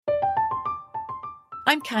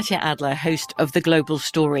I'm Katya Adler, host of The Global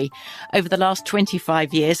Story. Over the last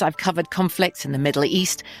 25 years, I've covered conflicts in the Middle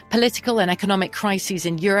East, political and economic crises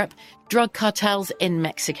in Europe, drug cartels in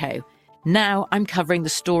Mexico. Now I'm covering the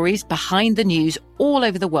stories behind the news all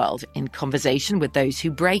over the world in conversation with those who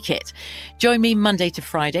break it. Join me Monday to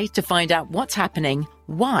Friday to find out what's happening,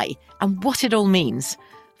 why, and what it all means.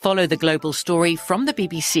 Follow The Global Story from the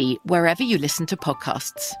BBC wherever you listen to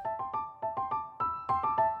podcasts.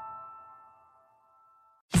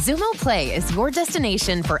 Xumo Play is your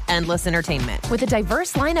destination for endless entertainment. With a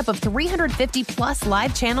diverse lineup of 350 plus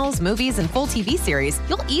live channels, movies, and full TV series,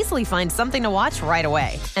 you'll easily find something to watch right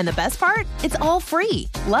away. And the best part? It's all free.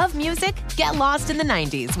 Love music? Get lost in the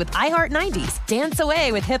 90s with iHeart 90s, dance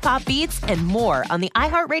away with hip-hop beats, and more on the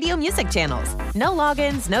iHeartRadio music channels. No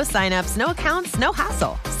logins, no signups, no accounts, no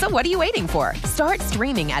hassle. So what are you waiting for? Start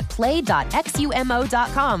streaming at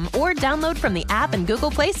play.xumo.com or download from the app and Google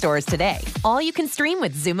Play stores today. All you can stream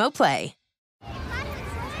with Xumo Play.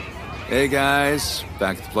 Hey guys,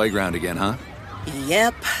 back at the playground again, huh?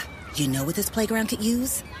 Yep. You know what this playground could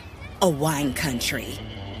use? A wine country.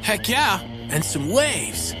 Heck yeah, and some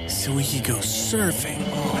waves so we could go surfing.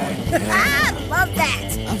 Oh, yeah. Love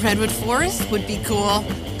that. A redwood forest would be cool.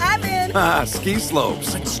 I'm in. Ski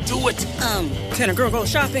slopes. Let's do it. Can a girl go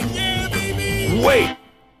shopping? Yeah, baby. Wait!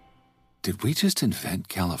 Did we just invent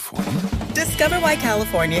California? Discover why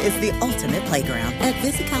California is the ultimate playground at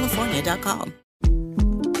visitcalifornia.com.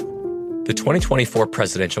 The 2024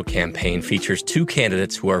 presidential campaign features two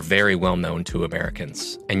candidates who are very well known to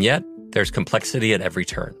Americans. And yet, there's complexity at every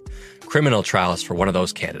turn. Criminal trials for one of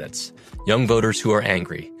those candidates. Young voters who are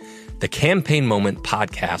angry. The Campaign Moment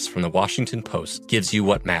podcast from the Washington Post gives you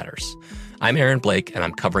what matters. I'm Aaron Blake, and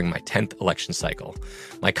I'm covering my 10th election cycle.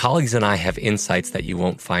 My colleagues and I have insights that you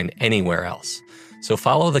won't find anywhere else. So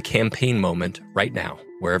follow the Campaign Moment right now,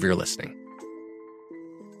 wherever you're listening.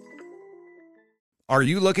 Are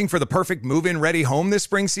you looking for the perfect move-in ready home this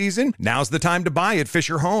spring season? Now's the time to buy at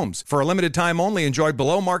Fisher Homes. For a limited time only, enjoy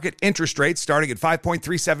below-market interest rates starting at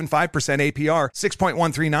 5.375% APR,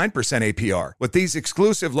 6.139% APR. With these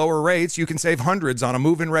exclusive lower rates, you can save hundreds on a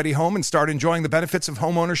move-in ready home and start enjoying the benefits of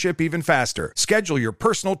homeownership even faster. Schedule your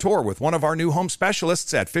personal tour with one of our new home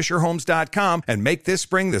specialists at FisherHomes.com and make this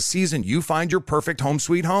spring the season you find your perfect home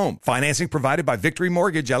sweet home. Financing provided by Victory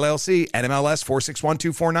Mortgage, LLC, NMLS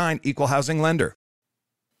 461249, Equal Housing Lender.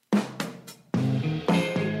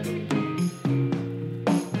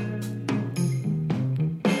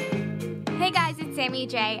 Sammy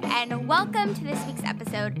J, and welcome to this week's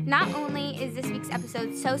episode. Not only is this week's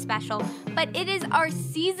episode so special, but it is our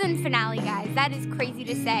season finale, guys. That is crazy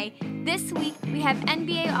to say. This week, we have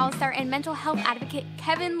NBA All-Star and mental health advocate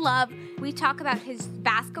Kevin Love. We talk about his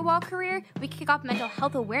basketball career. We kick off Mental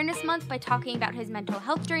Health Awareness Month by talking about his mental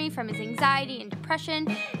health journey from his anxiety and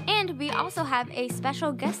depression. And we also have a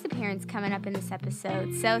special guest appearance coming up in this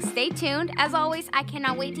episode. So stay tuned. As always, I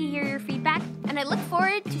cannot wait to hear your feedback, and I look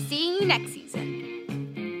forward to seeing you next season.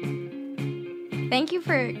 Thank you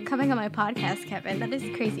for coming on my podcast, Kevin. That is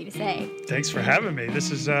crazy to say. Thanks for having me.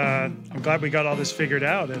 This is, I'm glad we got all this figured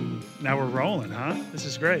out, and now we're rolling, huh? This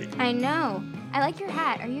is great. I know. I like your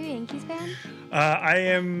hat. Are you a Yankees fan?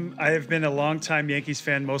 I have been a longtime Yankees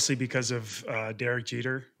fan, mostly because of Derek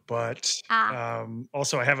Jeter. But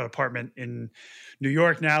also I have an apartment in New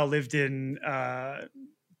York now, lived in...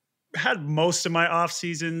 had most of my off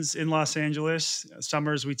seasons in Los Angeles.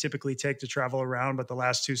 Summers we typically take to travel around, but the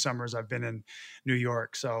last 2 summers I've been in New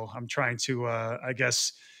York. So I'm trying to, I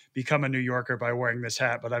guess, become a New Yorker by wearing this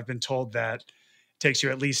hat. But I've been told that it takes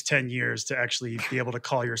you at least 10 years to actually be able to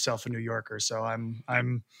call yourself a New Yorker. So I'm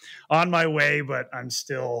on my way, but I'm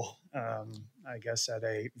still, I guess, at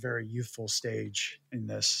a very youthful stage in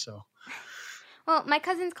this. So. Well, my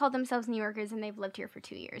cousins call themselves New Yorkers, and they've lived here for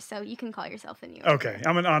 2 years, so you can call yourself a New Yorker. Okay,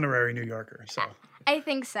 I'm an honorary New Yorker, so. I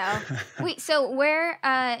think so. Wait, so where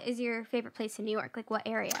is your favorite place in New York? Like, what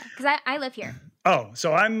area? Because I live here. Oh,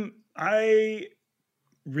 so I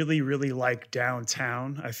really, really like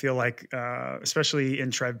downtown. I feel like, especially in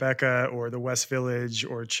Tribeca or the West Village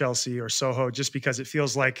or Chelsea or Soho, just because it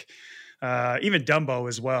feels like, even Dumbo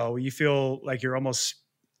as well, you feel like you're almost,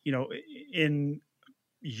 in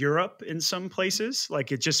Europe in some places.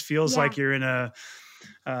 Like it just feels like you're in a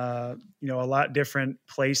lot different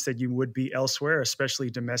place that you would be elsewhere,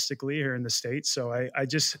 especially domestically here in the States. So I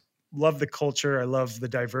just love the culture. I love the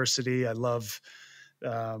diversity. I love,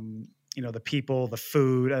 the people, the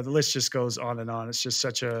food. The list just goes on and on. It's just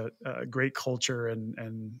such a great culture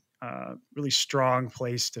and really strong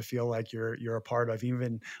place to feel like you're a part of.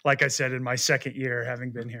 Even like I said, in my second year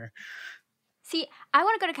having been here. See, I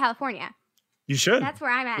want to go to California. You should. That's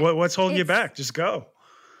where I'm at. What's holding you back? Just go.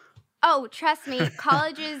 Oh, trust me.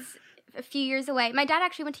 College is a few years away. My dad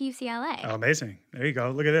actually went to UCLA. Oh, amazing. There you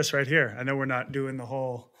go. Look at this right here. I know we're not doing the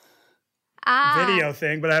whole video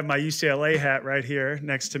thing, but I have my UCLA hat right here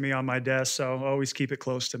next to me on my desk. So always keep it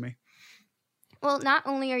close to me. Well, not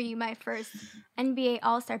only are you my first NBA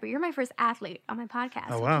All-Star, but you're my first athlete on my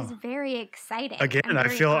podcast, which is very exciting. Again, I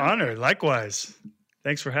feel honored. Likewise.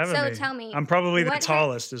 Thanks for having me. So tell me. I'm probably the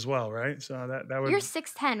tallest as well, right? So that would. You're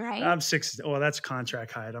 6'10", right? I'm 6. Well, that's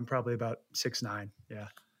contract height. I'm probably about 6'9". Yeah.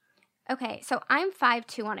 Okay, so I'm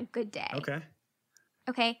 5'2" on a good day. Okay.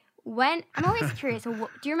 I'm always curious. Do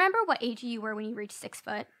you remember what age you were when you reached 6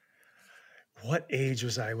 foot? What age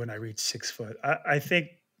was I when I reached 6 foot? I think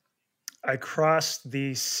I crossed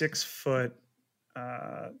the 6 foot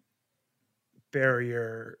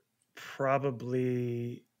barrier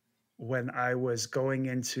probably when I was going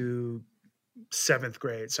into 7th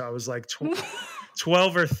grade. So I was like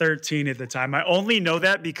 12 or 13 at the time. I only know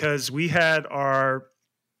that because we had our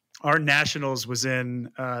nationals was in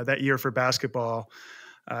that year for basketball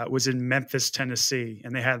was in Memphis, Tennessee.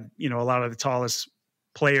 And they had, a lot of the tallest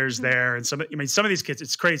players there. And some of these kids,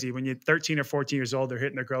 it's crazy when you're 13 or 14 years old, they're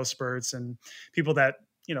hitting their growth spurts, and people that,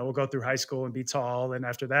 will go through high school and be tall. And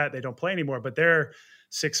after that, they don't play anymore, but they're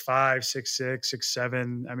 6'5", 6'6",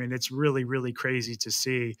 6'7". I mean, it's really, really crazy to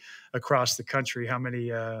see across the country how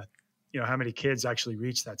many kids actually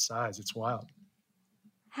reach that size. It's wild.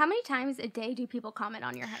 How many times a day do people comment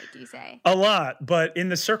on your height, do you say? A lot, but in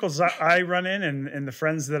the circles I run in and the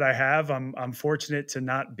friends that I have, I'm fortunate to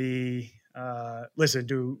not be,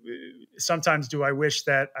 sometimes do I wish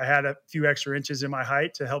that I had a few extra inches in my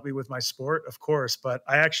height to help me with my sport? Of course, but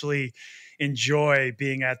I actually enjoy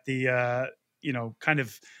being at the, kind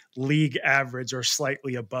of league average or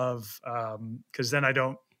slightly above, because then I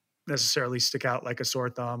don't necessarily stick out like a sore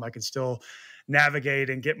thumb. I can still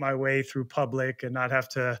navigate and get my way through public and not have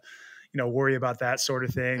to, worry about that sort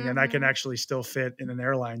of thing. Mm-hmm. And I can actually still fit in an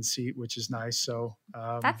airline seat, which is nice. So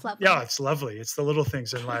that's lovely. Yeah, it's lovely. It's the little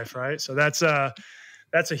things in life, right? So that's a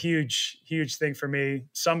huge, huge thing for me.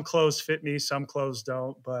 Some clothes fit me, some clothes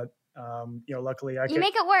don't, but luckily you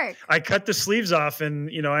make it work. I cut the sleeves off and,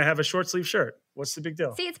 I have a short sleeve shirt. What's the big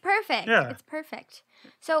deal? See, it's perfect. Yeah. It's perfect.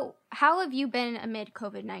 So how have you been amid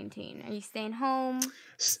COVID-19? Are you staying home,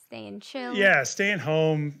 staying chill? Yeah, staying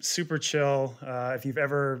home, super chill. If you've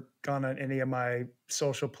ever gone on any of my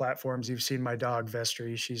social platforms, you've seen my dog,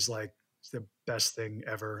 Vestry. She's like the best thing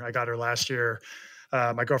ever. I got her last year.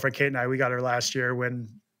 My girlfriend, Kate, and I, we got her last year when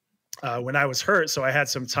I was hurt. So I had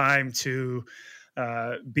some time to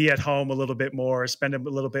be at home a little bit more, spend a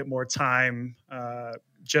little bit more time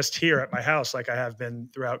just here at my house like I have been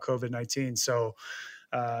throughout COVID-19. So,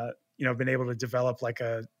 I've been able to develop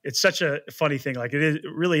it's such a funny thing. Like it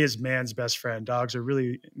really is man's best friend. Dogs are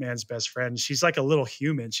really man's best friend. She's like a little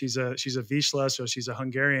human. She's a Vizsla, so she's a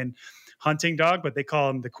Hungarian hunting dog, but they call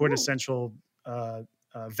them the quintessential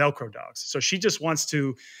Velcro dogs. So she just wants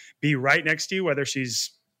to be right next to you, whether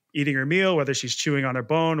she's eating her meal, whether she's chewing on her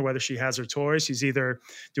bone, whether she has her toys. She's either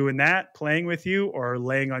doing that, playing with you, or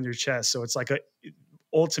laying on your chest. So it's like a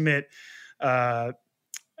ultimate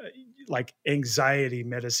anxiety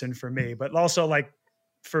medicine for me, but also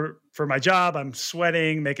for my job, I'm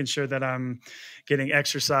sweating, making sure that I'm getting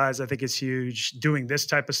exercise. I think it's huge. Doing this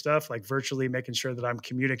type of stuff, like virtually making sure that I'm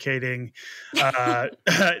communicating.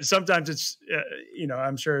 Sometimes it's,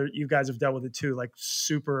 I'm sure you guys have dealt with it too, like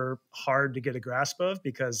super hard to get a grasp of,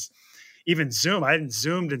 because even Zoom, I hadn't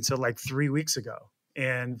Zoomed until 3 weeks ago.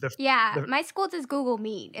 And my school does Google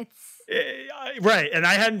Meet. It's right. And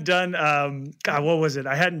I hadn't done, what was it?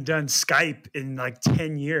 I hadn't done Skype in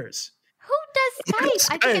 10 years. Who does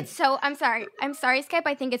Skype? I think it's I'm sorry, Skype.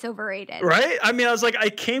 I think it's overrated. Right? I mean, I was like, I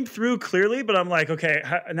came through clearly, but I'm like, okay,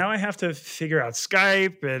 now I have to figure out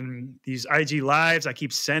Skype and these IG lives. I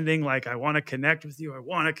keep sending I want to connect with you. I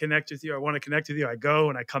want to connect with you. I want to connect with you. I go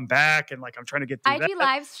and I come back and I'm trying to get through IG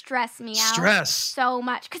lives stress me out so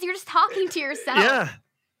much because you're just talking to yourself. Yeah.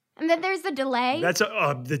 And then there's the delay.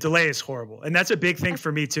 The delay is horrible. And that's a big thing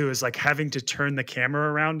for me too, is having to turn the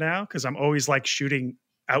camera around now, because I'm always shooting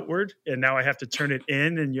outward, and now I have to turn it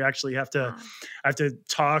in, and you actually have to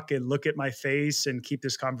talk and look at my face and keep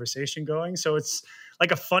this conversation going. So it's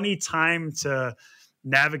a funny time to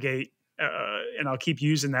navigate, and I'll keep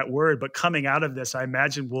using that word, but coming out of this, I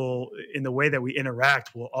imagine in the way that we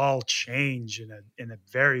interact, will all change in a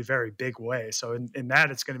very, very big way. So in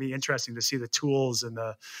that, it's going to be interesting to see the tools and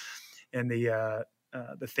the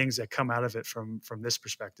things that come out of it from this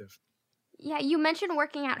perspective. Yeah. You mentioned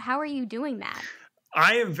working out. How are you doing that?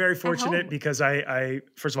 I am very fortunate because I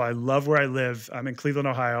first of all, I love where I live. I'm in Cleveland,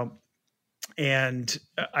 Ohio. And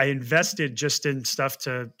I invested just in stuff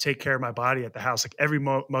to take care of my body at the house, like every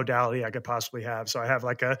modality I could possibly have. So I have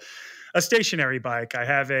like a stationary bike. I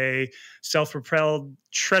have a self-propelled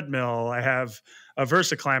treadmill. I have a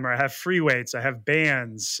VersaClimber. I have free weights. I have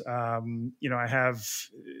bands. I have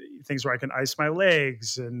things where I can ice my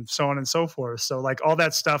legs and so on and so forth. So like all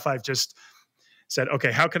that stuff, I've just said,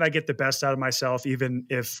 okay, how can I get the best out of myself, even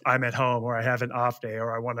if I'm at home or I have an off day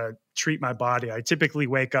or I want to treat my body? I typically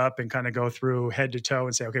wake up and kind of go through head to toe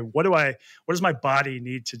and say, okay, what does my body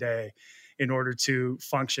need today in order to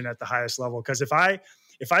function at the highest level? Because if I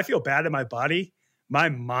feel bad in my body, my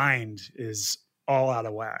mind is all out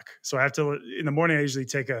of whack. So I have to, in the morning, I usually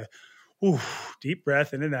take a deep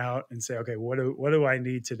breath in and out and say, okay, what do I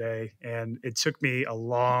need today? And it took me a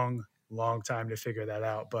long time to figure that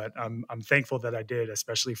out. But I'm thankful that I did,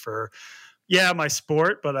 especially for, my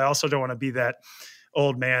sport, but I also don't want to be that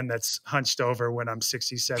old man that's hunched over when I'm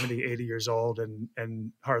 60, 70, 80 years old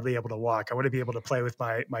and hardly able to walk. I want to be able to play with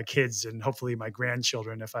my kids and hopefully my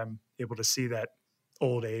grandchildren if I'm able to see that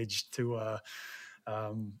old age to,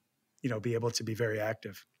 be able to be very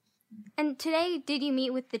active. And today, did you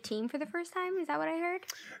meet with the team for the first time? Is that what I heard?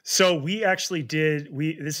 So we actually did.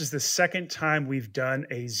 This is the second time we've done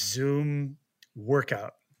a Zoom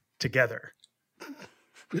workout together.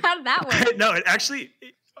 How did that work? No, it actually,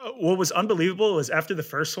 what was unbelievable was after the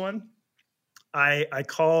first one, I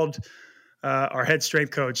called our head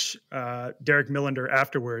strength coach, Derek Millender,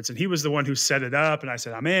 afterwards, and he was the one who set it up. And I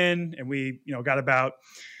said, I'm in. And we, got about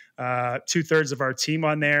 2/3 of our team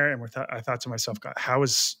on there. And I thought to myself, God, how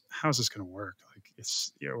is this going to work? Like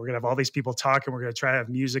it's, we're going to have all these people talking. We're going to try to have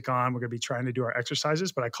music on. We're going to be trying to do our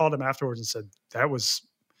exercises. But I called him afterwards and said,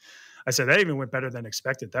 that even went better than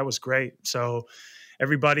expected. That was great. So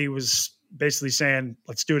everybody was basically saying,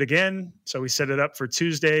 let's do it again. So we set it up for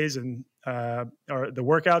Tuesdays and or the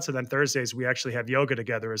workouts. And then Thursdays, we actually have yoga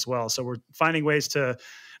together as well. So we're finding ways to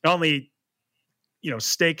not only,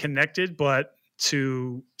 stay connected, but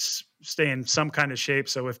to stay in some kind of shape.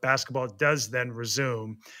 So if basketball does then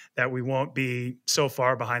resume, that we won't be so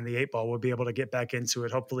far behind the 8 ball. We'll be able to get back into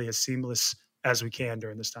it, hopefully as seamless as we can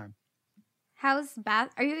during this time. Are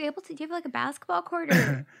you able to, do you have like a basketball court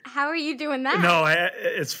or how are you doing that? No,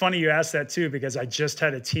 it's funny you asked that too, because I just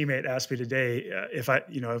had a teammate ask me today,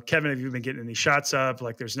 Kevin, have you been getting any shots up?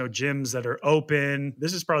 Like there's no gyms that are open.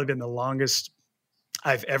 This has probably been the longest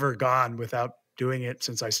I've ever gone without doing it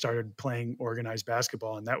since I started playing organized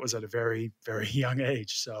basketball. And that was at a very, very young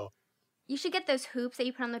age. So you should get those hoops that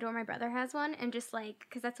you put on the door. My brother has one, and just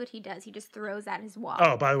because that's what he does. He just throws at his wall.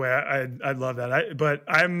 Oh, by the way, I love that. But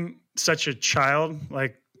I'm such a child,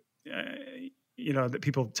 that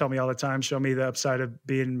people tell me all the time, show me the upside of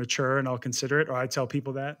being mature and I'll consider it. Or I tell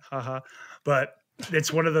people that, But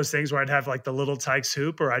it's one of those things where I'd have like the little Tykes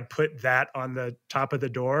hoop, or I'd put that on the top of the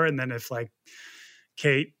door. And then if like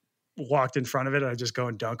Kate walked in front of it, I'd just go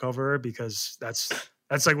and dunk over her, because that's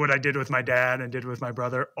like what I did with my dad and did with my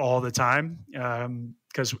brother all the time.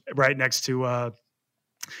 Because right next to,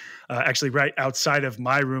 actually right outside of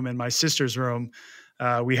my room and my sister's room,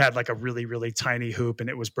 we had like a really, really tiny hoop, and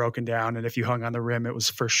it was broken down. And if you hung on the rim, it was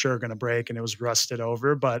for sure going to break, and it was rusted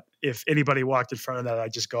over. But if anybody walked in front of that,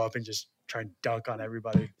 I'd just go up and just try and dunk on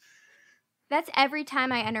everybody. That's every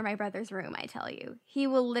time I enter my brother's room, I tell you. He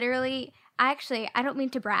will literally, I don't mean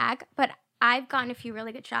to brag, but I've gotten a few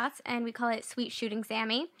really good shots, and we call it Sweet Shooting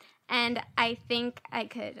Sammy. And I think I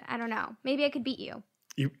could, I don't know, maybe I could beat you.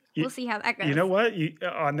 We'll see how that goes. You know what?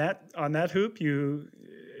 On that hoop,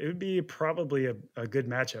 it would be probably a good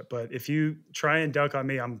matchup. But if you try and dunk on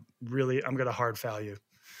me, I'm going to hard foul you.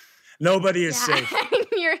 Nobody is safe.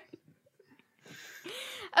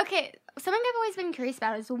 Okay, something I've always been curious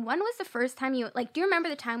about is, when was the first time do you remember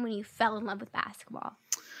the time when you fell in love with basketball?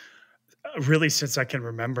 Really, since I can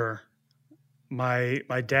remember. My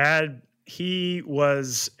dad, he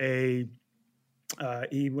was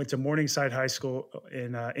he went to Morningside High School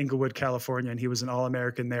in Inglewood, California, and he was an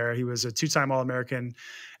All-American there. He was a 2-time All-American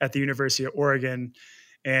at the University of Oregon,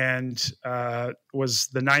 and was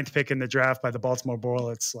the 9th pick in the draft by the Baltimore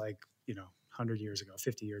Bullets, 100 years ago,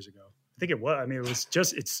 50 years ago. I think it was. I mean,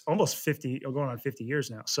 it's almost 50, going on 50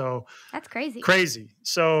 years now. So that's crazy. Crazy.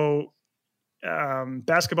 So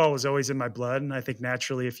basketball was always in my blood, and I think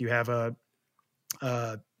naturally, if you have a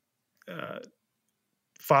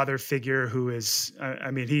father figure who is,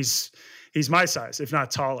 he's my size, if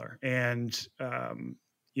not taller, and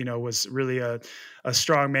was really a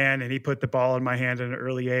strong man, and he put the ball in my hand at an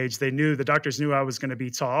early age. The doctors knew I was going to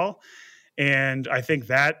be tall, and I think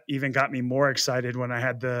that even got me more excited when I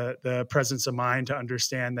had the presence of mind to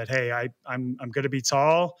understand that, hey, I'm going to be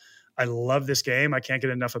tall. I love this game. I can't get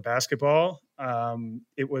enough of basketball.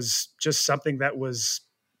 It was just something that was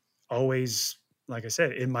always, like I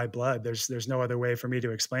said, in my blood. There's no other way for me to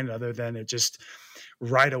explain it other than it just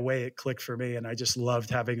right away it clicked for me. And I just loved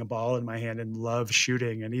having a ball in my hand and love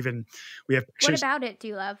shooting. And even we have pictures. What about it do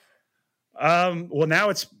you love? Well, now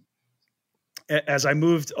it's, as I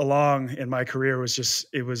moved along in my career,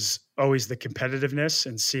 it was always the competitiveness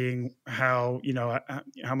and seeing how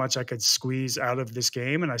much I could squeeze out of this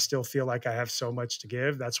game. And I still feel like I have so much to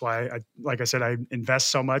give. That's why like I said, I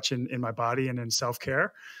invest so much in my body and in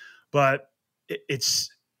self-care, but I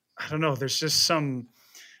don't know. There's just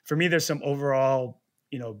for me, there's some overall,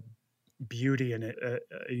 beauty in it,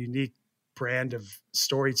 a unique brand of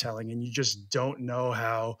storytelling, and you just don't know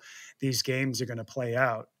how these games are going to play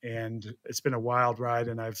out. And it's been a wild ride,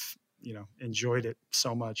 and I've, enjoyed it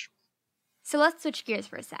so much. So let's switch gears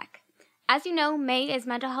for a sec. As you know, May is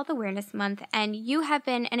Mental Health Awareness Month, and you have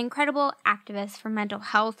been an incredible activist for mental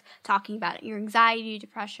health, talking about your anxiety,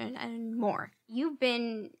 depression, and more. You've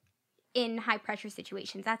been in high-pressure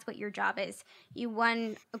situations. That's what your job is. You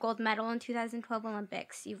won a gold medal in 2012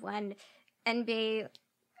 Olympics. You've won NBA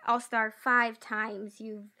All-Star 5 times.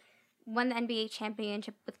 You've won the NBA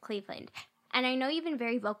championship with Cleveland. And I know you've been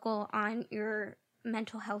very vocal on your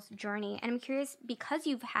mental health journey. And I'm curious, because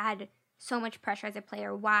you've had so much pressure as a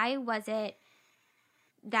player, why was it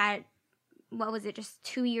that, just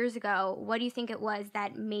 2 years ago? What do you think it was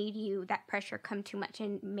that made that pressure come too much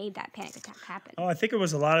and made that panic attack happen? Oh, I think it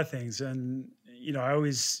was a lot of things. And, I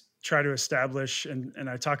always try to establish, and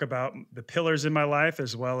I talk about the pillars in my life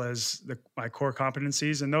as well as my core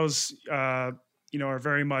competencies. And those, are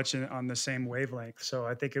very much on the same wavelength. So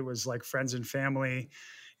I think it was like friends and family.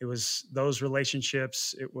 It was those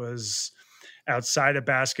relationships. It was outside of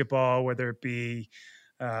basketball, whether it be,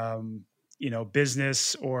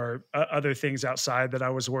 business or other things outside that I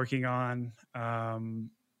was working on,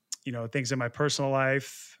 things in my personal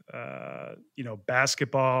life,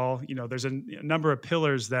 basketball, there's a number of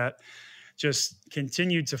pillars that just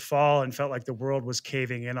continued to fall and felt like the world was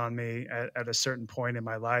caving in on me at a certain point in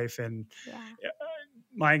my life. And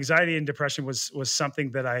my anxiety and depression was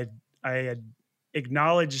something that I had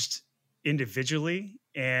acknowledged individually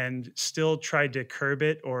and still tried to curb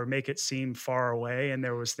it or make it seem far away. And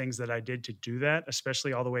there was things that I did to do that,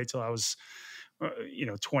 especially all the way till I was,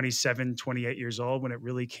 27, 28 years old, when it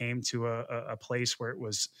really came to a place where it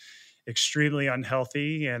was extremely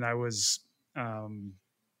unhealthy. And I was,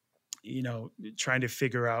 trying to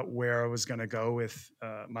figure out where I was going to go with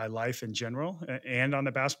my life in general and on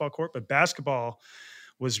the basketball court. But basketball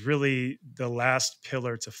was really the last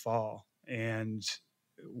pillar to fall. And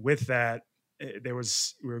with that, we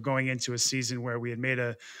were going into a season where we had made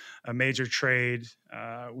a major trade.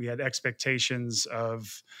 We had expectations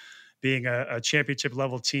of being a championship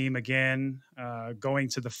level team again, going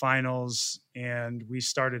to the finals. And we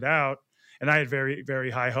started out, and I had very,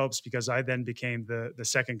 very high hopes because I then became the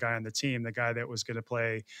second guy on the team, the guy that was going to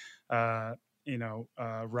play, Robin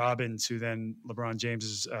to then LeBron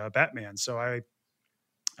James's Batman. So I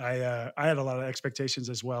had a lot of expectations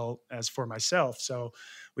as well as for myself. So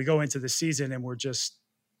we go into the season and we're just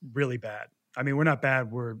really bad. I mean, we're not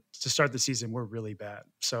bad. To start the season, we're really bad.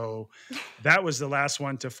 So that was the last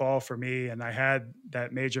one to fall for me. And I had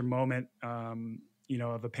that major moment,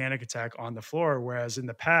 of a panic attack on the floor. Whereas in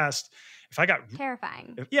the past, if I got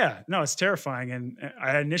terrifying. It's terrifying. And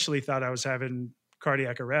I initially thought I was having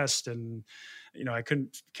cardiac arrest and, I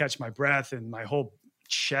couldn't catch my breath and my whole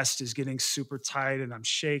chest is getting super tight and I'm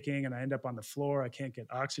shaking and I end up on the floor. I can't get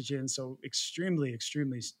oxygen. So extremely,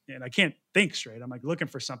 and I can't think straight. I'm like looking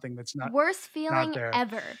for something that's not worst feeling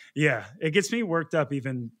ever. Yeah. It gets me worked up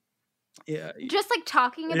even. Yeah. Just like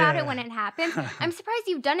talking about it when it happened. I'm surprised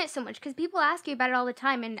you've done it so much because people ask you about it all the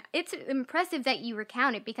time. And it's impressive that you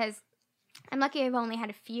recount it because I'm lucky I've only had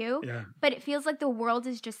a few, but it feels like the world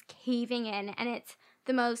is just caving in and it's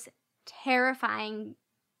the most terrifying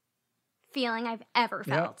feeling I've ever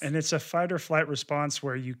felt. And it's a fight or flight response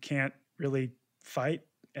where you can't really fight.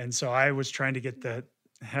 And so I was trying to get the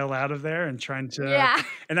hell out of there and trying to,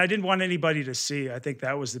 and I didn't want anybody to see. I think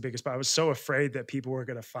that was the biggest part. I was so afraid that people were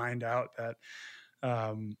going to find out that,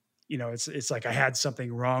 it's like I had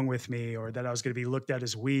something wrong with me or that I was going to be looked at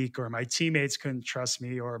as weak or my teammates couldn't trust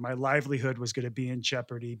me or my livelihood was going to be in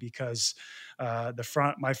jeopardy because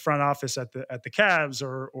my front office at the Cavs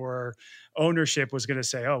or ownership was going to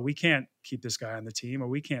say, oh, we can't keep this guy on the team or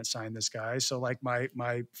we can't sign this guy. So like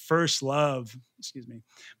my first love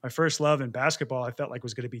in basketball, I felt like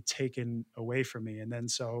was going to be taken away from me. And then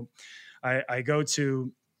so I go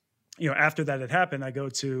to, after that had happened, I go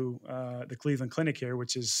to the Cleveland Clinic here,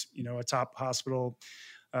 which is, a top hospital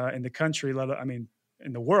in the country,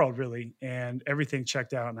 in the world really, and everything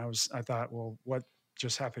checked out. And I thought, well, what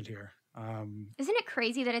just happened here? Isn't it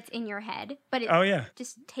crazy that it's in your head, but it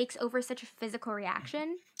just takes over such a physical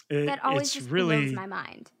reaction? That always just blows my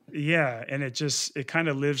mind. Yeah. And it kind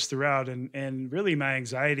of lives throughout. And really my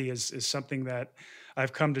anxiety is something that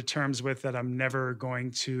I've come to terms with that I'm never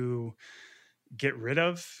going to get rid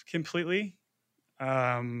of completely.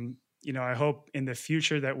 I hope in the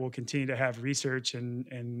future that we'll continue to have research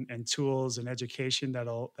and tools and education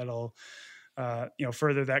that'll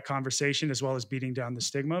further that conversation as well as beating down the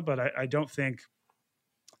stigma. But I don't think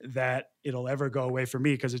that it'll ever go away for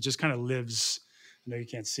me because it just kind of lives. I know you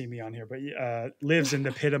can't see me on here, but lives in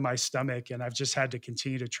the pit of my stomach. And I've just had to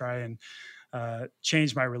continue to try and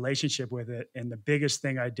change my relationship with it. And the biggest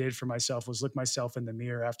thing I did for myself was look myself in the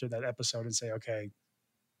mirror after that episode and say, okay,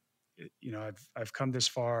 I've come this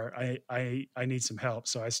far. I need some help.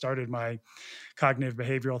 So I started my cognitive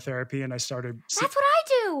behavioral therapy, and I started. That's what I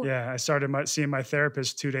do. Yeah, I started seeing my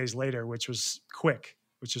therapist 2 days later, which was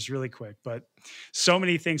really quick. But so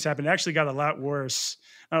many things happened. It actually got a lot worse.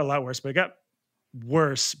 Not a lot worse, but it got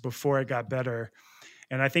worse before it got better.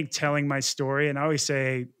 And I think telling my story, and I always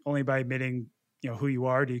say, only by admitting, who you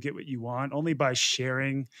are, do you get what you want. Only by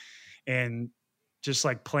sharing and just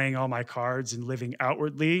like playing all my cards and living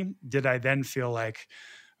outwardly, did I then feel like,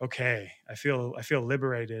 okay, I feel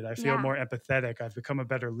liberated. I feel more empathetic. I've become a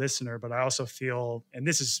better listener, but I also feel, and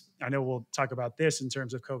I know we'll talk about this in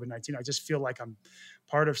terms of COVID-19. I just feel like I'm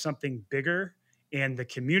part of something bigger. And the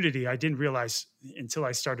community, I didn't realize until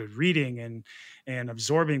I started reading and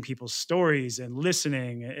absorbing people's stories and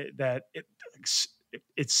listening that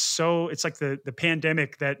it's like the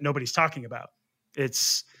pandemic that nobody's talking about.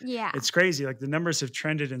 It's crazy. Like the numbers have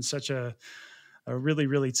trended in such a really,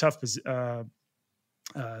 really tough,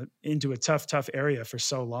 into a tough area for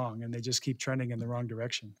so long. And they just keep trending in the wrong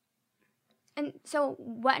direction. And so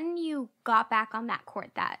when you got back on that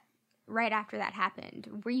court right after that happened,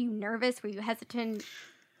 were you nervous? Were you hesitant?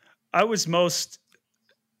 I was most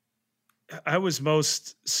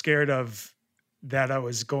scared of that I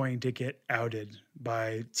was going to get outed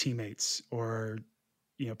by teammates or,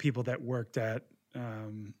 people that worked at,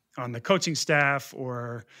 on the coaching staff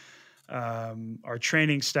or, our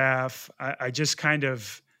training staff. I just kind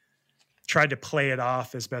of tried to play it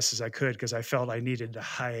off as best as I could because I felt I needed to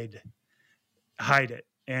hide it.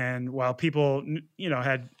 And while people,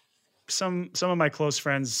 had some of my close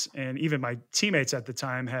friends and even my teammates at the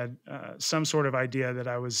time had some sort of idea that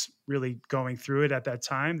I was really going through it at that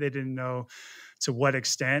time. They didn't know to what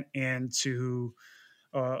extent and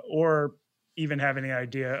or even have any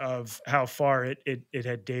idea of how far it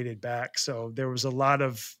had dated back. So there was a lot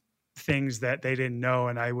of things that they didn't know.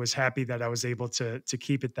 And I was happy that I was able to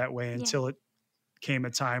keep it that way until it came a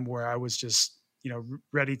time where I was just,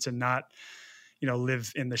 ready to not,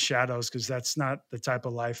 live in the shadows, because that's not the type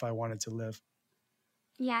of life I wanted to live.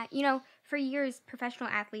 Yeah. For years, professional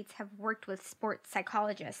athletes have worked with sports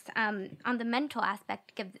psychologists on the mental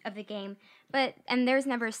aspect of the game, and there's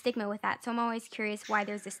never a stigma with that. So I'm always curious why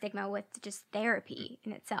there's a stigma with just therapy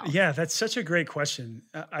in itself. Yeah, that's such a great question.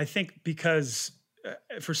 I think because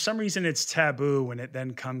for some reason it's taboo when it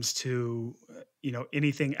then comes to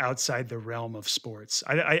anything outside the realm of sports.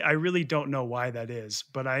 I really don't know why that is,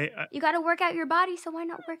 but you got to work out your body, so why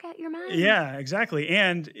not work out your mind? Yeah, exactly.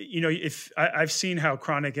 And if I've seen how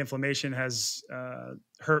chronic inflammation has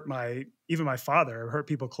hurt even my father, hurt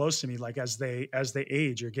people close to me, like as they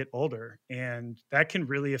age or get older, and that can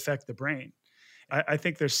really affect the brain. I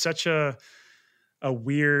think there's such a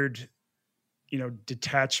weird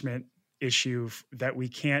detachment issue that we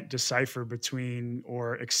can't decipher between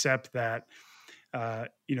or accept that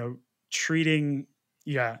treating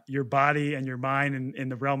your body and your mind in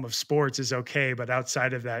the realm of sports is okay, but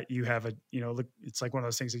outside of that you have it's like one of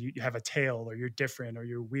those things that you have a tail, or you're different, or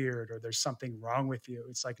you're weird, or there's something wrong with you.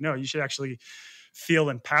 It's like, no, you should actually feel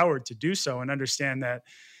empowered to do so and understand that,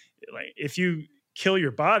 like, if you kill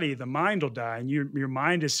your body, the mind will die, and your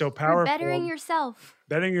mind is so powerful. You're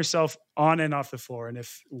bettering yourself on and off the floor. And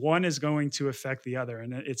if one is going to affect the other,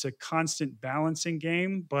 and it's a constant balancing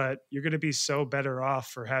game, but you're going to be so better off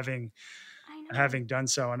for having done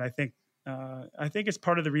so. And I think it's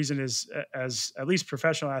part of the reason is, as at least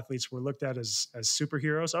professional athletes were looked at as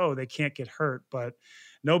superheroes. Oh, they can't get hurt, but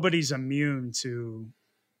nobody's immune to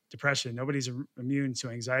depression. Nobody's immune to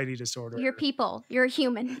anxiety disorder. You're people. You're a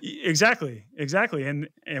human. Exactly. And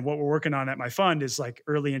what we're working on at my fund is like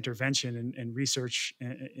early intervention and research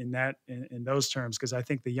in those terms, because I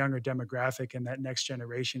think the younger demographic and that next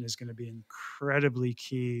generation is going to be incredibly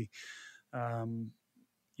key,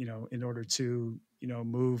 in order to,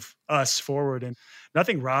 move us forward. And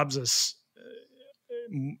nothing robs us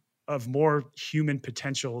of more human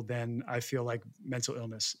potential than I feel like mental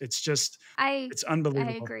illness. It's just, it's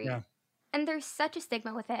unbelievable. I agree. Yeah. And there's such a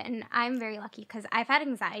stigma with it. And I'm very lucky because I've had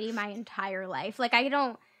anxiety my entire life. Like I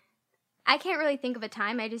can't really think of a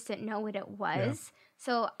time I just didn't know what it was. Yeah.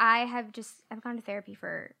 So I've gone to therapy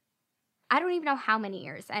for, I don't even know how many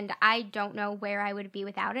years, and I don't know where I would be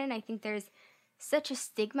without it. And I think there's such a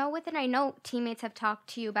stigma with it. I know teammates have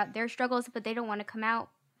talked to you about their struggles, but they don't want to come out.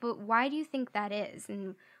 But why do you think that is?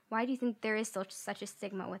 And why do you think there is such a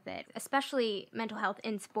stigma with it, especially mental health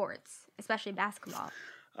in sports, especially basketball?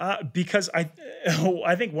 Because I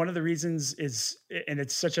think one of the reasons is, and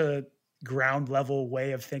it's such a ground level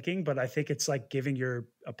way of thinking, but I think it's like giving your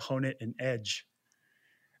opponent an edge.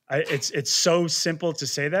 It's so simple to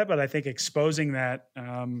say that, but I think exposing that,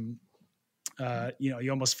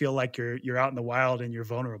 you almost feel like you're out in the wild and you're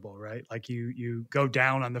vulnerable, right? Like you go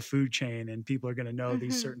down on the food chain and people are going to know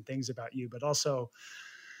these certain things about you, but also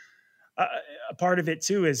a part of it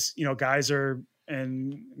too is, guys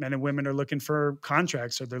and men and women are looking for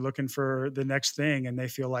contracts, or they're looking for the next thing. And they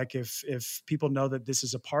feel like if people know that this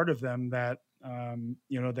is a part of them, that,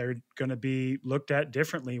 they're going to be looked at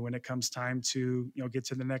differently when it comes time to, get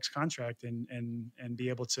to the next contract and be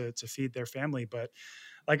able to feed their family. But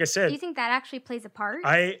like I said, do you think that actually plays a part?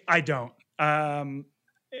 I don't,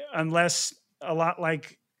 unless a lot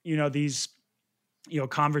like, these,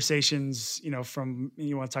 conversations, from,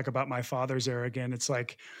 you want to talk about my father's era again, it's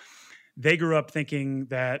like they grew up thinking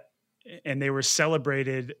that, and they were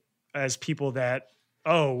celebrated as people that,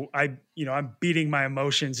 oh, I'm beating my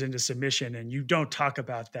emotions into submission, and you don't talk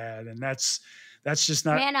about that. And that's just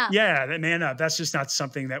not, man up. Yeah, that man up. That's just not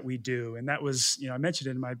something that we do. And that was, I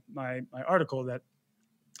mentioned in my article that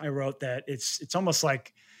I wrote that it's almost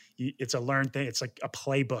like it's a learned thing. It's like a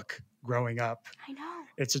playbook growing up. I know.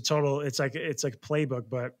 It's like a playbook,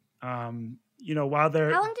 but while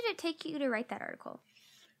they're, how long did it take you to write that article?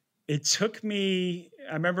 It took me,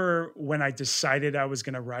 I remember when I decided I was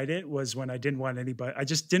going to write it was when I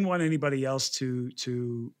just didn't want anybody else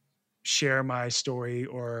to share my story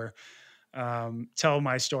or tell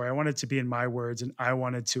my story. I wanted to be in my words, and I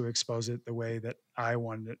wanted to expose it the way that I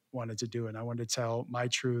wanted to do it. And I wanted to tell my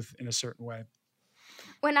truth in a certain way.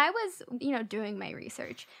 When I was, doing my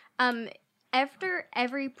research, after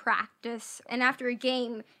every practice and after a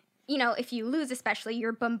game, if you lose especially,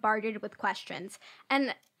 you're bombarded with questions.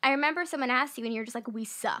 And I remember someone asked you and you're just like, we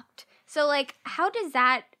sucked. So like, how does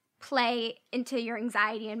that play into your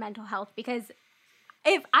anxiety and mental health? Because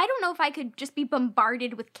I don't know if I could just be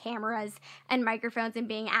bombarded with cameras and microphones and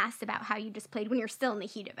being asked about how you just played when you're still in the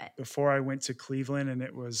heat of it. Before I went to Cleveland, and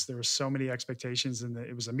there were so many expectations, and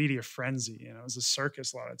it was a media frenzy, it was a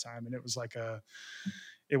circus a lot of the time. And it was like a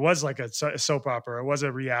soap opera. It was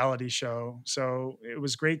a reality show. So it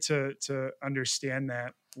was great to understand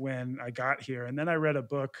that when I got here. And then I read a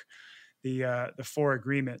book, the 4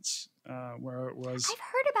 Agreements, where it was, I've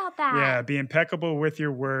heard about that. Yeah. Be impeccable with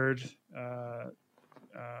your word.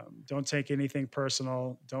 Don't take anything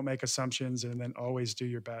personal. Don't make assumptions, and then always do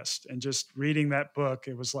your best. And just reading that book,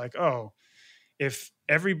 it was like, oh, if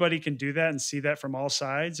everybody can do that and see that from all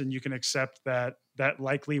sides, and you can accept that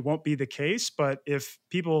likely won't be the case, but if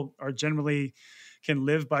people are generally can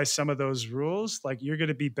live by some of those rules, like you're going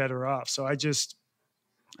to be better off. So I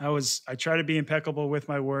try to be impeccable with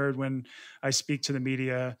my word when I speak to the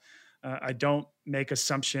media. I don't make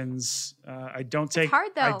assumptions. I don't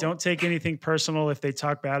take anything personal if they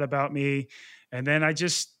talk bad about me. And then I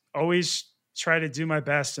just always try to do my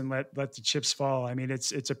best and let the chips fall. I mean,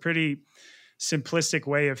 it's a pretty simplistic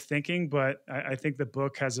way of thinking, but I think the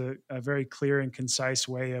book has a very clear and concise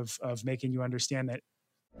way of making you understand that.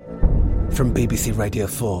 From BBC Radio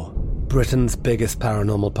 4, Britain's biggest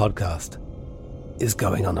paranormal podcast is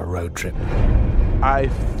going on a road trip. I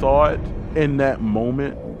thought in that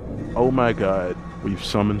moment, oh my God, we've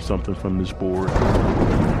summoned something from this board.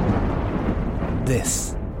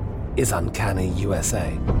 This is Uncanny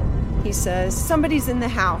USA. He says, somebody's in the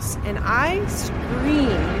house, and I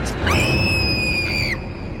screamed.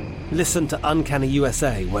 Listen to Uncanny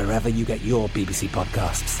USA wherever you get your BBC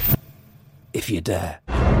podcasts, if you dare.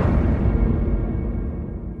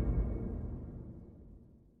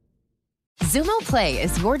 Zumo Play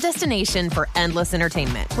is your destination for endless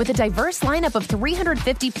entertainment. With a diverse lineup of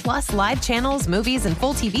 350 plus live channels, movies, and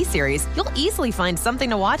full TV series, you'll easily find something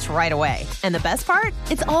to watch right away. And the best part?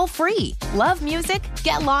 It's all free. Love music?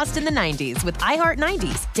 Get lost in the 90s with iHeart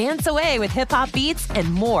 90s, dance away with hip-hop beats,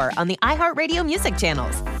 and more on the iHeartRadio music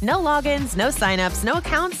channels. No logins, no signups, no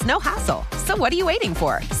accounts, no hassle. So what are you waiting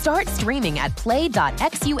for? Start streaming at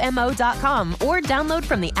play.xumo.com or download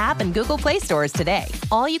from the app and Google Play stores today.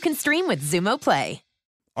 All you can stream with Zumo Play.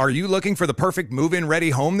 Are you looking for the perfect move-in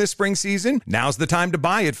ready home this spring season? Now's the time to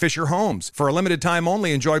buy at Fisher Homes. For a limited time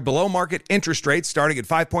only, enjoy below-market interest rates starting at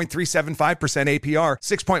 5.375% APR,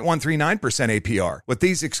 6.139% APR. With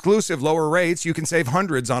these exclusive lower rates, you can save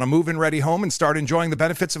hundreds on a move-in ready home and start enjoying the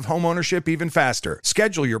benefits of home ownership even faster.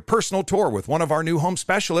 Schedule your personal tour with one of our new home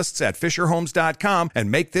specialists at FisherHomes.com and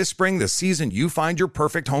make this spring the season you find your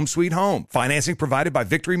perfect home sweet home. Financing provided by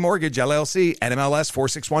Victory Mortgage, LLC, NMLS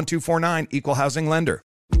 461249, Equal Housing Lender.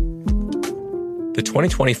 The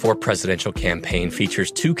 2024 presidential campaign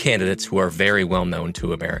features two candidates who are very well known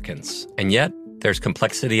to Americans. And yet, there's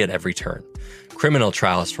complexity at every turn. Criminal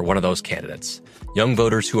trials for one of those candidates. Young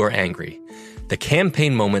voters who are angry. The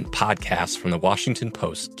Campaign Moment podcast from the Washington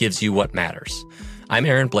Post gives you what matters. I'm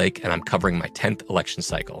Aaron Blake, and I'm covering my 10th election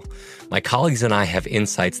cycle. My colleagues and I have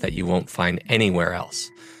insights that you won't find anywhere else.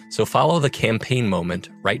 So follow The Campaign Moment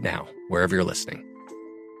right now, wherever you're listening.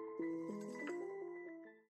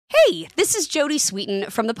 Hey, this is Jodie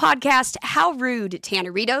Sweetin from the podcast How Rude,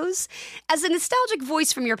 Tanneritos. As a nostalgic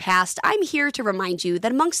voice from your past, I'm here to remind you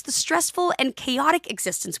that amongst the stressful and chaotic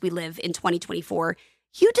existence we live in 2024,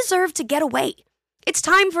 you deserve to get away. It's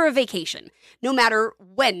time for a vacation, no matter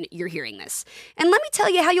when you're hearing this. And let me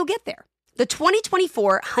tell you how you'll get there. The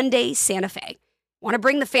 2024 Hyundai Santa Fe. Want to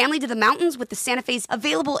bring the family to the mountains with the Santa Fe's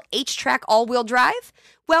available H-Track all-wheel drive?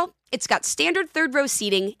 Well, it's got standard third-row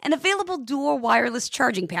seating and available dual wireless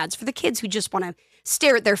charging pads for the kids who just want to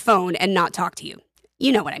stare at their phone and not talk to you.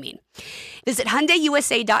 You know what I mean. Visit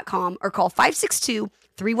HyundaiUSA.com or call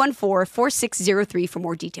 562-314-4603 for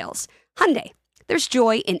more details. Hyundai, there's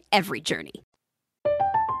joy in every journey.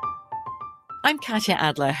 I'm Katya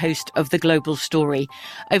Adler, host of The Global Story.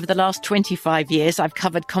 Over the last 25 years, I've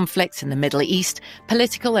covered conflicts in the Middle East,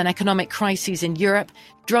 political and economic crises in Europe,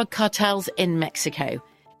 drug cartels in Mexico.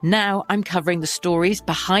 Now I'm covering the stories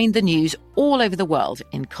behind the news all over the world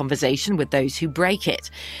in conversation with those who break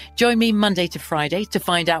it. Join me Monday to Friday to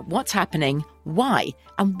find out what's happening, why,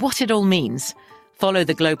 and what it all means. Follow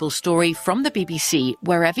The Global Story from the BBC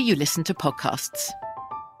wherever you listen to podcasts.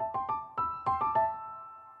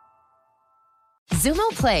 Zumo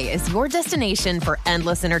Play is your destination for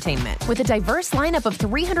endless entertainment. With a diverse lineup of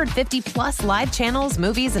 350 plus live channels,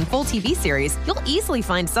 movies, and full TV series, you'll easily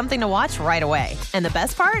find something to watch right away. And the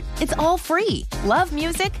best part? It's all free. Love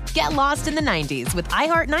music? Get lost in the 90s with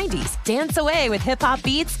iHeart 90s, dance away with hip-hop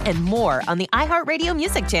beats, and more on the iHeartRadio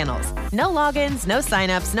music channels. No logins, no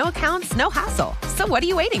signups, no accounts, no hassle. So what are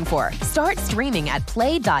you waiting for? Start streaming at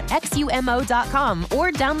play.xumo.com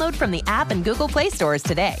or download from the app and Google Play stores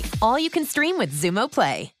today. All you can stream with Zumo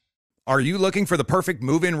Play. Are you looking for the perfect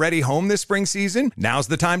move-in ready home this spring season? Now's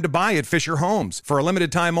the time to buy at Fisher Homes. For a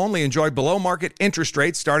limited time only, enjoy below-market interest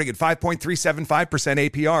rates starting at 5.375%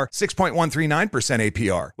 APR, 6.139%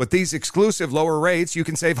 APR. With these exclusive lower rates, you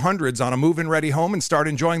can save hundreds on a move-in ready home and start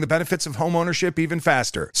enjoying the benefits of home ownership even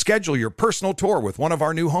faster. Schedule your personal tour with one of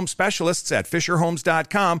our new home specialists at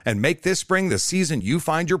FisherHomes.com and make this spring the season you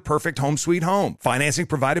find your perfect home sweet home. Financing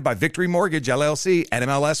provided by Victory Mortgage, LLC,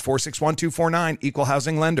 NMLS 461249, Equal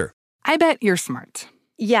Housing Lender. I bet you're smart.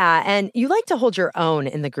 Yeah, and you like to hold your own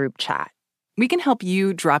in the group chat. We can help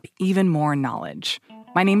you drop even more knowledge.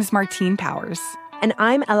 My name is Martine Powers. And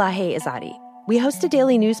I'm Elahe Izadi. We host a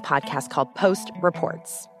daily news podcast called Post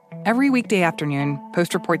Reports. Every weekday afternoon,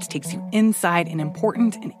 Post Reports takes you inside an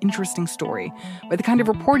important and interesting story with the kind of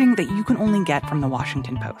reporting that you can only get from the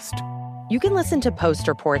Washington Post. You can listen to Post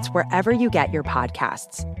Reports wherever you get your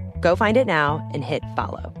podcasts. Go find it now and hit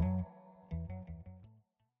follow.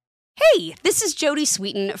 Hey, this is Jodie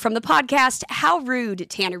Sweetin from the podcast How Rude,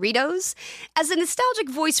 Tanneritos. As a nostalgic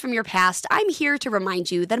voice from your past, I'm here to remind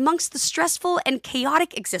you that amongst the stressful and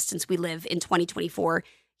chaotic existence we live in 2024,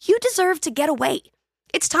 you deserve to get away.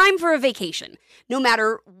 It's time for a vacation, no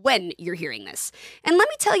matter when you're hearing this. And let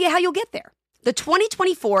me tell you how you'll get there. The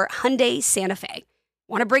 2024 Hyundai Santa Fe.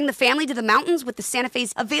 Want to bring the family to the mountains with the Santa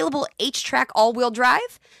Fe's available H-Track all-wheel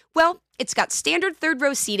drive? Well, it's got standard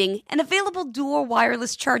third-row seating and available dual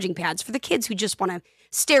wireless charging pads for the kids who just want to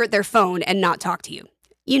stare at their phone and not talk to you.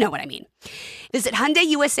 You know what I mean. Visit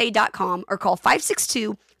HyundaiUSA.com or call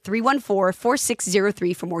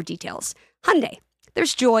 562-314-4603 for more details. Hyundai,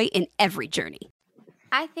 There's joy in every journey.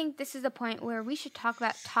 I think this is a point where we should talk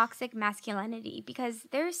about toxic masculinity because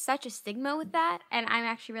there's such a stigma with that. And I'm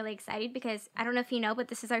actually really excited because I don't know if you know, but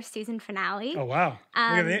this is our season finale. Oh, wow.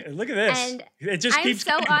 Look at this. And it just I'm keeps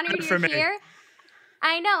so honored for you're me. here.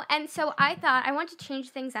 I know. And so I thought I want to change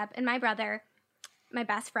things up. And my brother, my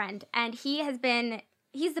best friend, and he's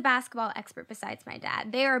the basketball expert besides my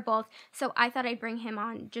dad. They are both. So I thought I'd bring him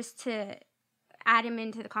on just to add him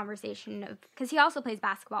into the conversation of, because he also plays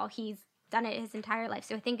basketball. He's done it his entire life,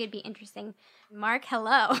 so I think it'd be interesting. Mark,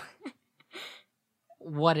 hello.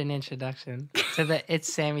 What an introduction to the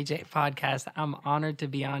It's Sammy J podcast. I'm honored to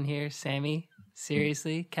be on here. Sammy,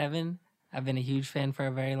 seriously, Kevin, I've been a huge fan for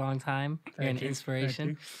a very long time. You're an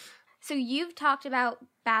inspiration. So you've talked about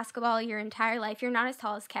basketball your entire life. You're not as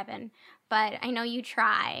tall as Kevin, but I know you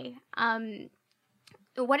try.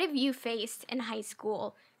 What have you faced in high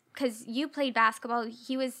school? Because you played basketball.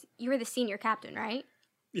 You were the senior captain, right?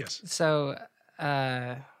 Yes. So,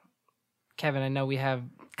 Kevin, I know we have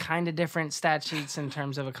kind of different stat sheets in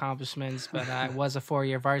terms of accomplishments, but I was a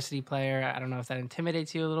 4-year varsity player. I don't know if that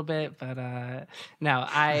intimidates you a little bit, but no,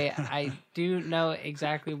 I do know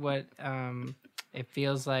exactly what it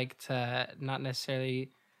feels like to not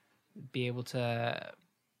necessarily be able to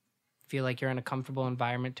feel like you're in a comfortable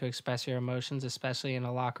environment to express your emotions, especially in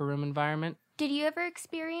a locker room environment. Did you ever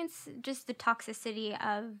experience just the toxicity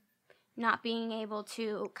of not being able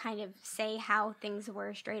to kind of say how things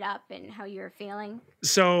were straight up and how you were feeling?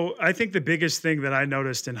 So I think the biggest thing that I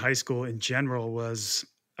noticed in high school in general was,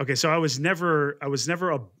 okay, so I was never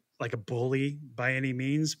a bully by any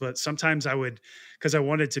means, but sometimes I would, because I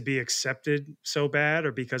wanted to be accepted so bad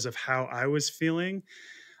or because of how I was feeling,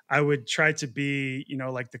 I would try to be,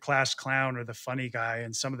 like the class clown or the funny guy.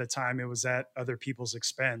 And some of the time it was at other people's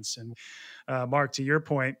expense. And Mark, to your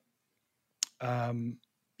point,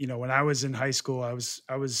 when I was in high school, I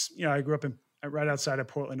grew up right outside of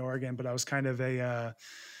Portland, Oregon, but I was kind of I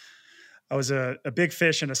was a big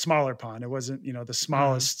fish in a smaller pond. It wasn't, the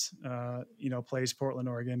smallest, place, Portland,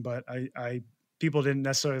 Oregon, but people didn't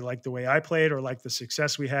necessarily like the way I played or like the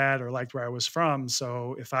success we had or liked where I was from.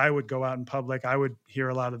 So if I would go out in public, I would hear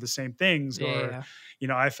a lot of the same things or,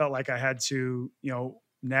 I felt like I had to,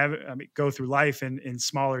 go through life in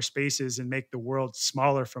smaller spaces and make the world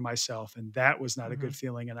smaller for myself. And that was not a good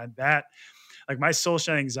feeling. And my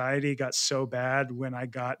social anxiety got so bad when I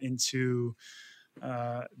got into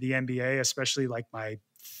the NBA, especially like my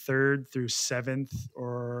third through seventh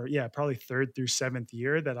year,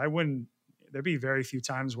 that there'd be very few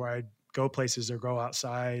times where I'd go places or go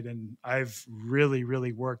outside. And I've really,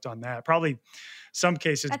 really worked on that. Probably some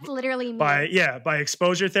cases that's literally me. by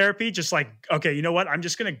exposure therapy, just like, okay, you know what? I'm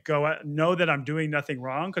just going to go out, know that I'm doing nothing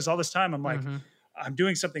wrong. Cause all this time I'm like, I'm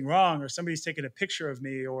doing something wrong or somebody's taking a picture of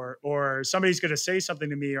me or somebody's going to say something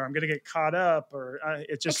to me or I'm going to get caught up or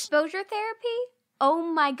it's just exposure therapy. Oh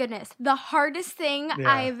my goodness. The hardest thing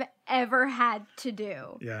I've ever had to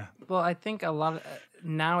do. Yeah. Well, I think a lot of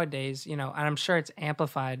nowadays, and I'm sure it's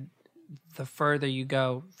amplified the further you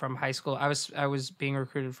go from high school. I was being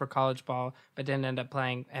recruited for college ball, but didn't end up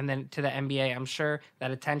playing. And then to the NBA, I'm sure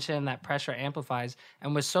that attention, that pressure amplifies.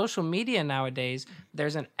 And with social media nowadays,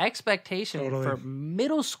 there's an expectation for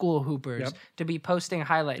middle school hoopers to be posting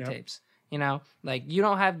highlight tapes. Like you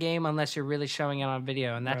don't have game unless you're really showing it on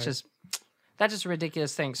video. And that's just a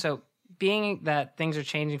ridiculous thing. So being that things are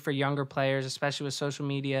changing for younger players, especially with social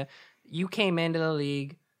media, you came into the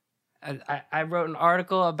league. I wrote an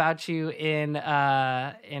article about you in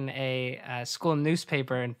a school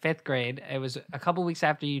newspaper in 5th grade. It was a couple weeks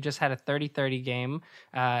after you just had a 30-30 game,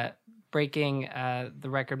 breaking the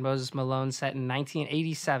record Moses Malone set in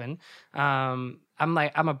 1987. I'm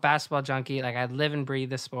a basketball junkie. Like I live and breathe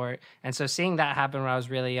the sport. And so seeing that happen when I was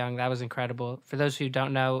really young, that was incredible. For those who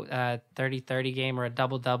don't know, 30-30 game or a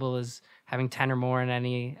double-double is having 10 or more in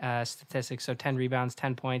any statistics. So 10 rebounds,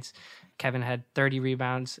 10 points. Kevin had 30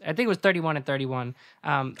 rebounds. I think it was 31 and 31.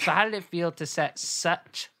 So how did it feel to set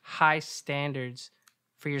such high standards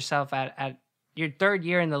for yourself at your third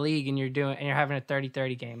year in the league and you're having a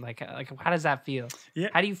 30-30 game? Like how does that feel? Yeah.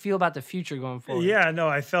 How do you feel about the future going forward? Yeah, no,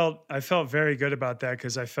 I felt very good about that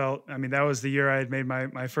because that was the year I had made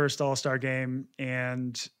my first All-Star game.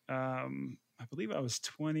 And I believe I was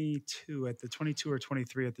 22 or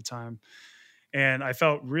 23 at the time. And I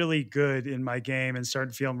felt really good in my game and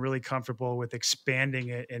started feeling really comfortable with expanding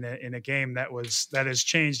it in a game that has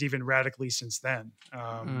changed even radically since then.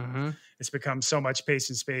 It's become so much pace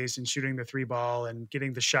and space and shooting the 3 ball and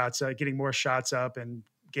getting the shots, getting more shots up and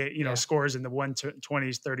get scores in the 120s,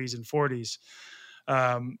 30s, and 40s.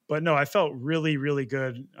 But no, I felt really, really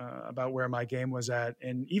good about where my game was at.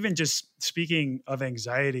 And even just speaking of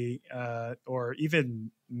anxiety or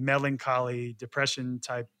even melancholy, depression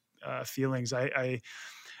type feelings, I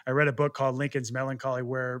read a book called Lincoln's Melancholy,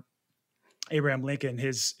 where Abraham Lincoln,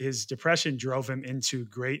 his depression drove him into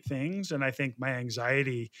great things. And I think my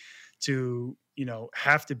anxiety to,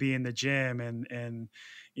 have to be in the gym and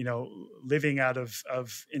living out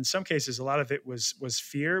of, in some cases, a lot of it was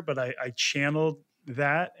fear, but I channeled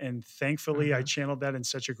that. And thankfully I channeled that in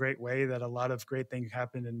such a great way that a lot of great things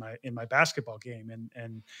happened in my basketball game.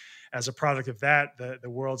 And as a product of that, the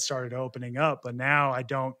world started opening up, but now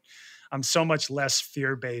I'm so much less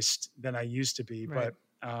fear-based than I used to be. Right.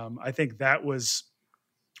 But I think that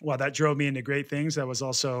while that drove me into great things, that was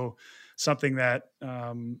also something that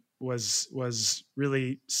was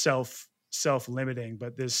really self-limiting.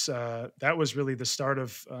 But this that was really the start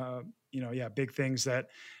of big things that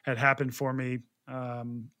had happened for me.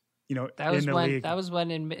 That was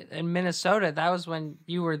when in Minnesota, that was when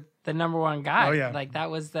you were the number one guy. Oh, yeah. Like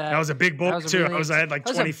that was a big bulk too. I had like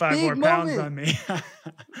 25 more pounds on me.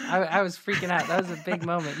 I was freaking out. That was a big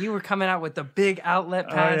moment. You were coming out with the big outlet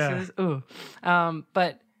passes. Oh, yeah. Ooh.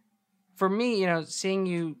 But for me, seeing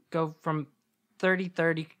you go from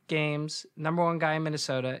 30 games, number one guy in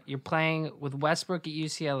Minnesota, you're playing with Westbrook at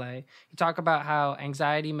UCLA. You talk about how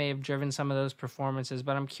anxiety may have driven some of those performances,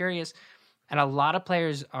 but I'm curious. And a lot of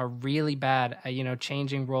players are really bad at,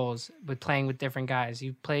 changing roles with playing with different guys.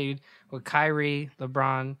 You played with Kyrie,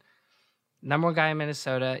 LeBron, number one guy in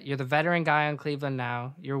Minnesota. You're the veteran guy on Cleveland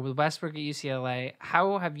now. You're with Westbrook at UCLA.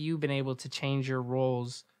 How have you been able to change your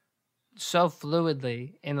roles so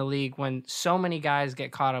fluidly in the league when so many guys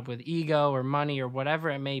get caught up with ego or money or whatever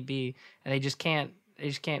it may be, and they just can't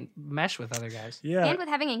mesh with other guys? Yeah. And with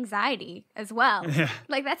having anxiety as well. Yeah.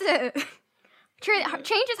 Like that's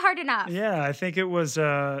change is hard enough. Yeah, I think it was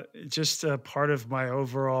just a part of my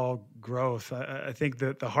overall growth. I think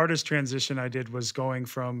that the hardest transition I did was going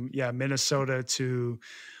from Minnesota to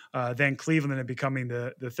then Cleveland and becoming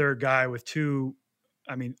the third guy with two,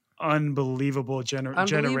 unbelievable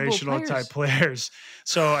generational type players.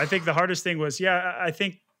 So I think the hardest thing was, I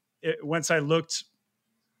think once I looked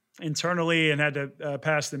internally and had to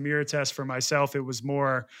pass the mirror test for myself, it was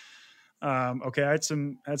more. Okay, I had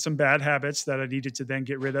some bad habits that I needed to then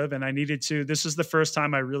get rid of. And this is the first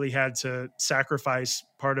time I really had to sacrifice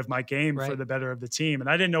part of my game for the better of the team. And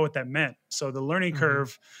I didn't know what that meant. So the learning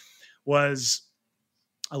curve was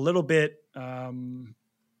a little bit,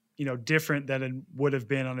 different than it would have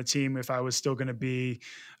been on a team if I was still going to be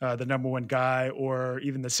the number one guy or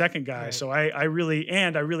even the second guy. Right. So I really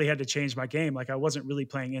had to change my game. Like I wasn't really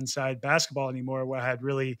playing inside basketball anymore. Where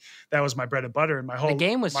that was my bread and butter, and the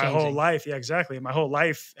game was changing. Whole life. Yeah, exactly. My whole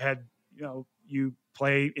life had, you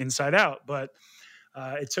play inside out, but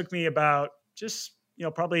it took me about just,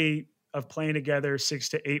 probably of playing together 6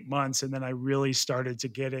 to 8 months. And then I really started to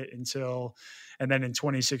get it and then in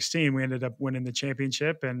 2016, we ended up winning the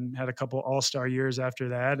championship and had a couple all-star years after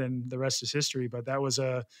that. And the rest is history. But that was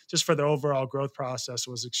just for the overall growth process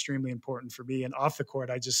was extremely important for me. And off the court,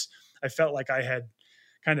 I felt like I had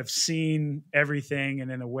kind of seen everything. And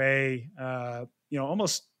in a way,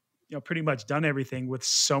 almost, pretty much done everything with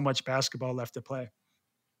so much basketball left to play.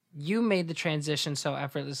 You made the transition so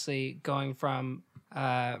effortlessly going from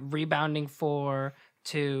rebounding 4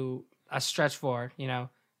 to a stretch 4,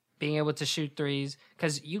 being able to shoot threes.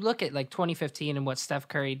 Because you look at like 2015 and what Steph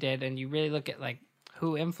Curry did, and you really look at like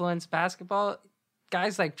who influenced basketball.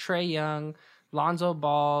 Guys like Trae Young, Lonzo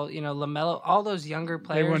Ball, LaMelo, all those younger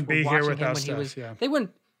players. They wouldn't be here without Steph. They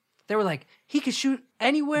wouldn't. They were like, he could shoot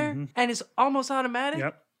anywhere and it's almost automatic.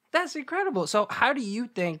 Yep. That's incredible. So how do you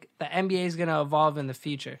think the NBA is going to evolve in the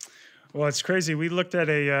future? Well, it's crazy. We looked at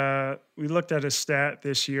a stat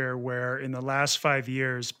this year where in the last 5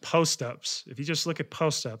 years, post-ups, if you just look at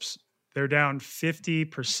post-ups, they're down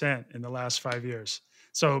 50% in the last 5 years.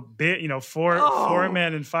 So, four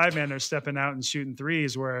men and 5 men are stepping out and shooting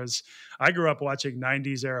threes, whereas I grew up watching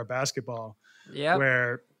 90s era basketball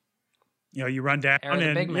where, you run down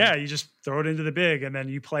and you just throw it into the big and then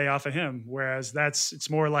you play off of him. Whereas it's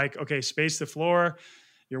more like, okay, space the floor.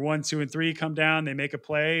 Your 1, 2, and 3 come down, they make a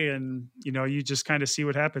play, and you just kind of see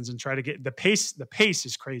what happens and try to get the pace. The pace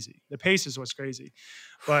is crazy. The pace is what's crazy.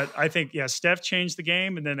 But I think, Steph changed the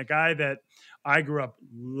game. And then a guy that I grew up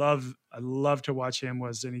I love to watch him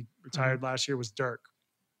and he retired last year, was Dirk.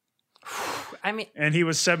 And he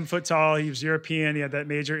was 7 foot tall. He was European. He had that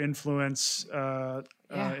major influence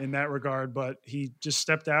in that regard, but he just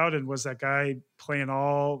stepped out and was that guy playing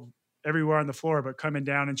all everywhere on the floor, but coming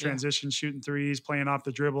down in transition, shooting threes, playing off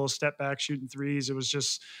the dribble, step back, shooting threes. It was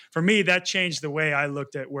just, for me, that changed the way I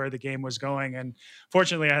looked at where the game was going. And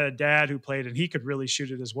fortunately, I had a dad who played, and he could really shoot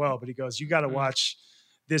it as well. But he goes, you got to watch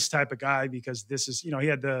this type of guy, because this is, he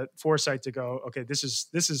had the foresight to go, okay, this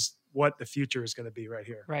is what the future is going to be right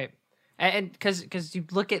here. Right. And because you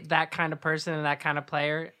look at that kind of person and that kind of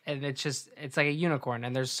player, and it's like a unicorn,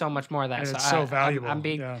 and there's so much more of that. And it's so valuable. I'm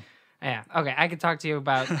being, yeah. Okay, I could talk to you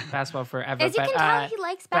about basketball forever. As you can tell, he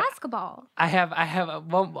likes basketball. I have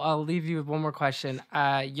one. I'll leave you with one more question.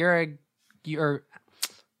 You're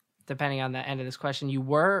depending on the end of this question, you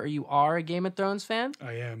were or you are a Game of Thrones fan?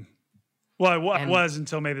 I am. Well, I was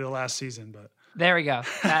until maybe the last season, but there we go.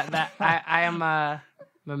 I am.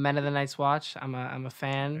 I'm a Men of the Night's Watch. I'm a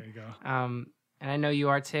fan. There you go. And I know you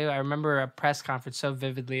are too. I remember a press conference so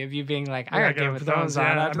vividly of you being like, "I got Game of Thrones on."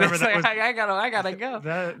 I remember that was, I gotta go.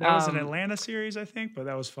 That was an Atlanta series, I think, but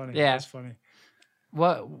that was funny. Yeah, that was funny.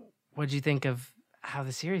 What'd you think of how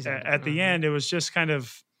the series ended? At the end, it was just kind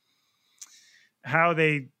of how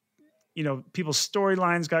they, people's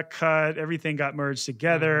storylines got cut, everything got merged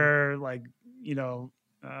together. Like,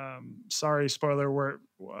 sorry, spoiler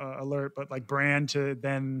alert, but like Bran to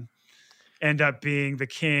then end up being the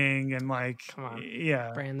king, and like, come on,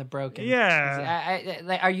 Bran the Broken.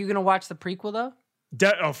 Yeah. Are you gonna watch the prequel though?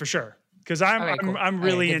 Oh, for sure, because I'm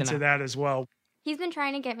really into that as well. He's been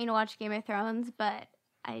trying to get me to watch Game of Thrones, but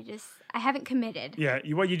I haven't committed. Yeah,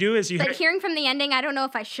 what you do is But hearing from the ending, I don't know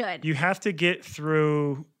if I should. You have to get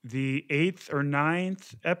through the 8th or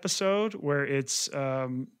 9th episode where it's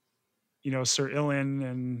Sir Ilyn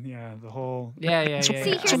and the whole See, here's the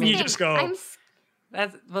thing. You just go.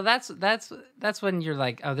 That's when you're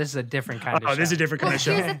like, oh, this is a different kind of show. Oh, this is a different kind of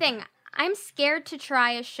show. Here's the thing. I'm scared to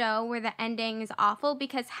try a show where the ending is awful,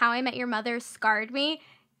 because How I Met Your Mother scarred me.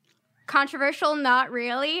 Controversial, not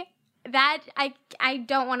really. That I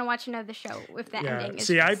don't want to watch another show if the ending is.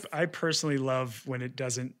 See, I personally love when it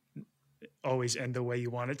doesn't always end the way you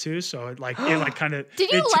want it to. So it kind of.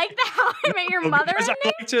 Did you like the How I Met Your Mother because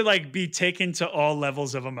ending? I like to be taken to all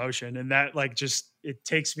levels of emotion, and that it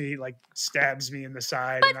takes me, stabs me in the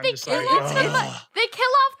side, and I'm just like, they kill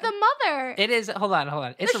off the mother. It is. Hold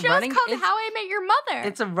on. It's called How I Met Your Mother.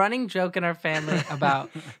 It's a running joke in our family about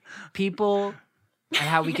people and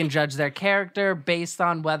how we can judge their character based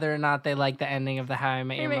on whether or not they like the ending of the How I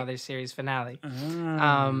Met Your Mother series finale.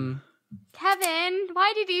 Kevin,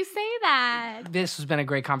 why did you say that? This has been a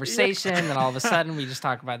great conversation, and all of a sudden we just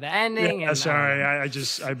talk about the ending. Yeah, sorry, I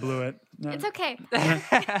blew it. No. It's okay.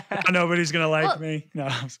 Nobody's gonna like me. No.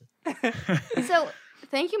 So,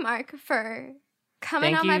 thank you, Mark, for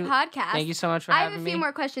coming on my podcast. Thank you so much for having me. I have a few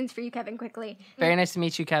more questions for you, Kevin, quickly. Very nice to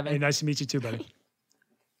meet you, Kevin. Hey, nice to meet you too, buddy.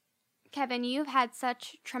 Kevin, you've had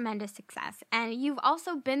such tremendous success, and you've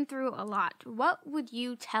also been through a lot. What would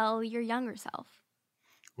you tell your younger self?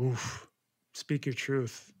 Oof. Speak your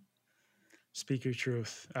truth. Speak your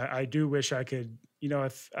truth. I do wish I could,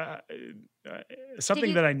 if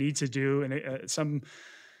something that I need to do, and a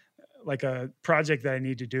project that I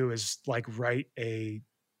need to do is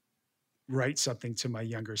write something to my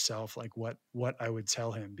younger self, like what I would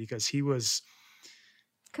tell him, because he was.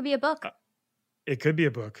 Could be a book. It could be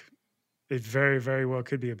a book. It very, very well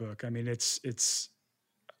could be a book. I mean, it's.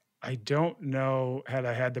 I don't know, had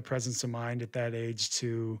I had the presence of mind at that age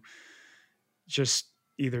to just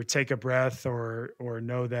either take a breath or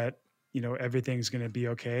know that, everything's going to be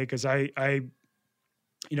okay. Because I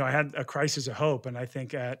had a crisis of hope, and I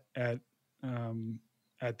think at that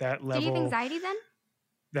level. Do you have anxiety then?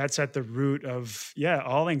 That's at the root of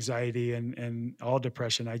all anxiety and all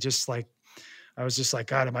depression. I was just like,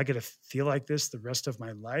 God, am I going to feel like this the rest of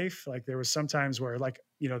my life? Like, there was some times where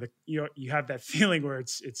you have that feeling where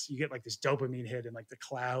it's you get like this dopamine hit, and like the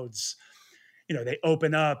clouds, they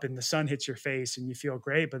open up and the sun hits your face and you feel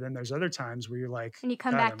great. But then there's other times where you're like, and you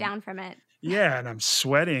come back down from it. Yeah. And I'm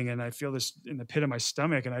sweating and I feel this in the pit of my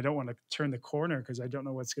stomach, and I don't want to turn the corner because I don't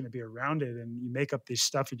know what's going to be around it. And you make up this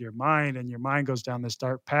stuff in your mind, and your mind goes down this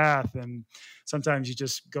dark path. And sometimes you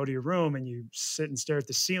just go to your room and you sit and stare at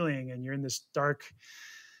the ceiling, and you're in this dark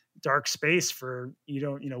space for,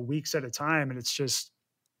 weeks at a time. And it's just,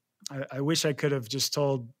 I wish I could have just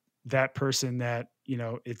told that person that,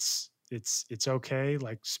 it's okay.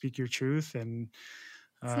 Like, speak your truth. And,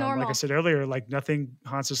 like I said earlier, like, nothing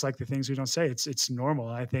haunts us like the things we don't say. It's normal.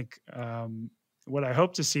 I think what I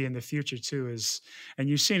hope to see in the future too is, and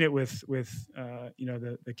you've seen it with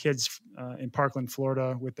the kids in Parkland,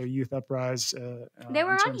 Florida, with their youth uprise. They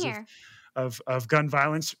were on here of gun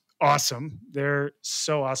violence. Awesome. They're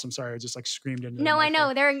so awesome. Sorry, I just screamed into. No, I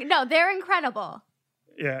know they're incredible.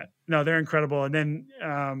 Yeah, no, they're incredible. And then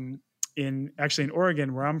in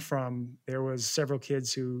Oregon, where I'm from, there was several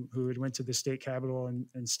kids who had went to the state capitol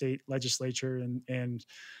and state legislature and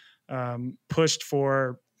pushed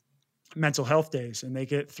for mental health days, and they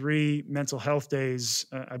get 3 mental health days,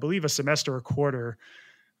 I believe a semester or quarter.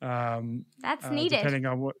 That's needed. Depending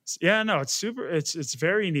on what. Yeah, no, it's super. It's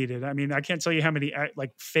very needed. I mean, I can't tell you how many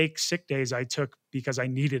like fake sick days I took because I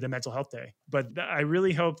needed a mental health day. But I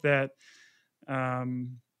really hope that,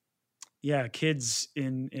 kids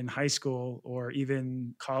in high school or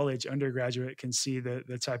even college, undergraduate, can see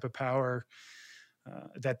the type of power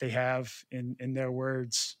that they have in their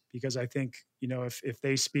words. Because I think, if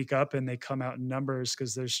they speak up and they come out in numbers,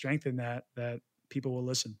 because there's strength in that people will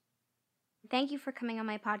listen. Thank you for coming on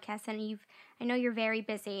my podcast, and I know you're very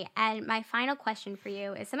busy. And my final question for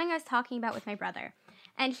you is something I was talking about with my brother,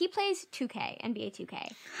 and he plays 2K, NBA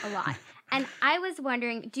 2K, a lot. And I was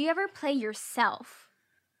wondering, do you ever play yourself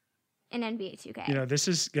in NBA 2K? This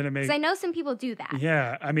is gonna make. Because I know some people do that.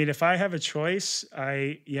 Yeah, I mean, if I have a choice,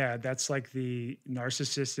 that's like the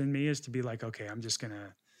narcissist in me, is to be like, okay, I'm just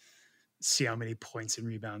gonna see how many points and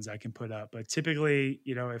rebounds I can put up. But typically,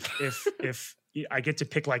 if I get to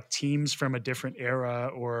pick like teams from a different era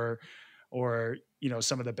or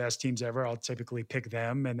some of the best teams ever, I'll typically pick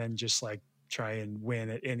them and then just like try and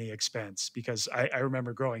win at any expense. Because I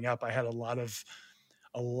remember growing up, I had a lot of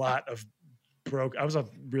I was a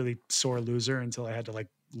really sore loser until I had to like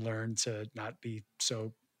learn to not be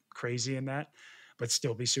so crazy in that, but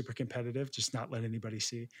still be super competitive, just not let anybody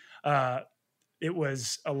see. It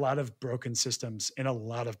was a lot of broken systems and a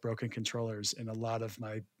lot of broken controllers and a lot of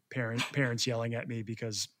my parents yelling at me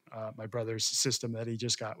because my brother's system that he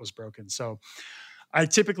just got was broken. So I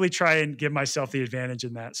typically try and give myself the advantage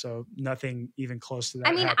in that. So nothing even close to that.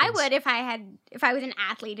 I mean, happens. I would if I was an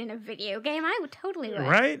athlete in a video game. I would totally would.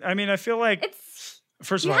 Right? I mean, I feel like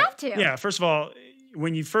first of all,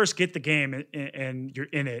 when you first get the game and you're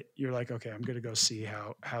in it, you're like, okay, I'm going to go see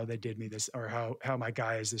how they did me this, or how my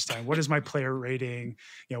guy is this time. What is my player rating?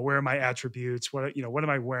 Where are my attributes? What am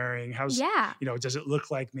I wearing? Does it look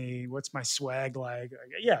like me? What's my swag like?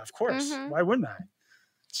 Yeah, of course. Mm-hmm. Why wouldn't I?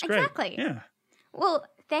 It's great. Exactly. Yeah. Well,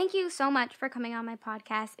 thank you so much for coming on my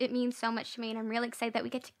podcast. It means so much to me, and I'm really excited that we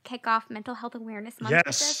get to kick off Mental Health Awareness Month with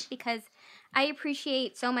this, because I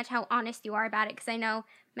appreciate so much how honest you are about it, because I know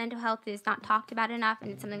mental health is not talked about enough,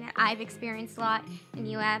 and it's something that I've experienced a lot,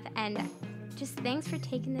 and you have, and just thanks for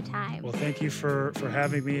taking the time. Well, thank you for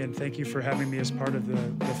having me, and thank you for having me as part of the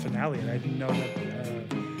finale, and I didn't know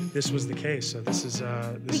that this was the case, so this is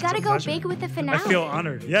we got to go big with the finale. I feel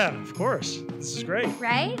honored. Yeah, of course. This is great.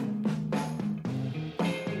 Right?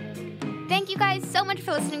 Thank you guys so much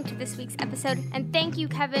for listening to this week's episode, and thank you,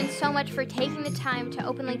 Kevin, so much for taking the time to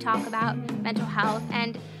openly talk about mental health.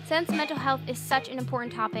 And since mental health is such an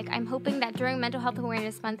important topic, I'm hoping that during Mental Health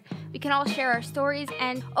Awareness Month, we can all share our stories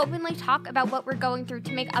and openly talk about what we're going through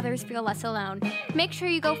to make others feel less alone. Make sure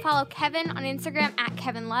you go follow Kevin on Instagram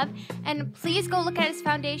 @KevinLove, and please go look at his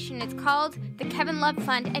foundation. It's called the Kevin Love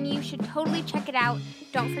Fund, and you should totally check it out.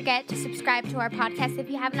 Don't forget to subscribe to our podcast if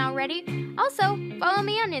you haven't already. Also, follow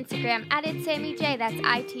me on Instagram @ItSammyJ. That's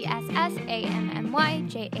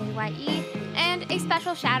ITSSAMMYJAYE. And a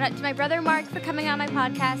special shout out to my brother Mark for coming on my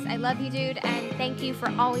podcast. I love you, dude, and thank you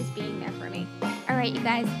for always being there for me. All right, you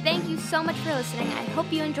guys, thank you so much for listening. I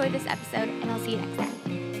hope you enjoyed this episode, and I'll see you next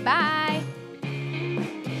time. Bye.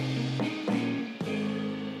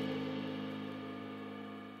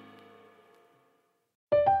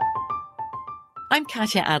 I'm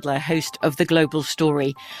Katya Adler, host of The Global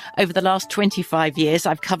Story. Over the last 25 years,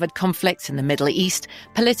 I've covered conflicts in the Middle East,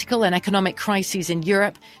 political and economic crises in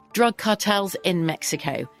Europe, drug cartels in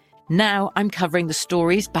Mexico. Now I'm covering the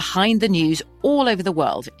stories behind the news all over the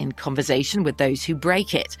world in conversation with those who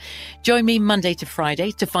break it. Join me Monday to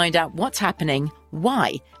Friday to find out what's happening,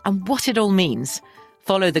 why, and what it all means.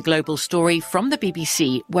 Follow The Global Story from the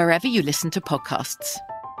BBC wherever you listen to podcasts.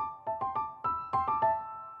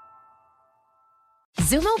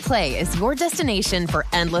 Xumo Play is your destination for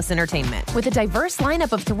endless entertainment. With a diverse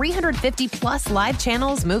lineup of 350 plus live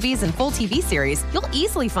channels, movies, and full TV series, you'll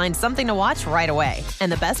easily find something to watch right away.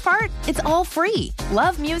 And the best part? It's all free.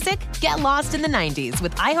 Love music? Get lost in the 90s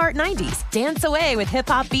with iHeart 90s, dance away with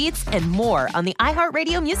hip-hop beats, and more on the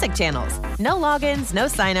iHeartRadio music channels. No logins, no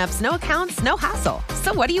signups, no accounts, no hassle.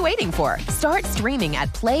 So what are you waiting for? Start streaming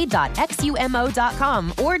at play.xumo.com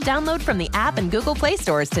or download from the app and Google Play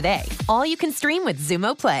stores today. All you can stream with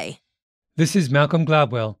Xumo Play. This is Malcolm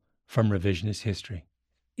Gladwell from Revisionist History.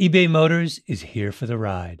 eBay Motors is here for the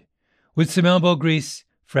ride. With some elbow grease,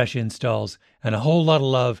 fresh installs, and a whole lot of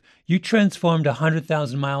love, you transformed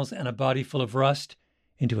 100,000 miles and a body full of rust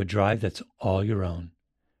into a drive that's all your own.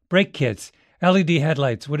 brake kits, LED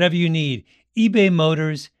headlights, whatever you need, eBay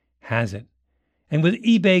Motors has it. And with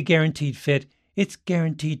eBay Guaranteed Fit, it's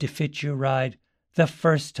guaranteed to fit your ride the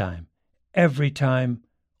first time, every time,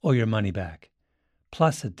 or your money back.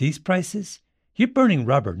 Plus, at these prices, you're burning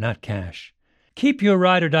rubber, not cash. Keep your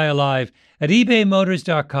ride or die alive at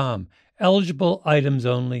ebaymotors.com. Eligible items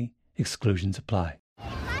only. Exclusions apply.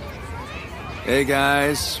 Hey,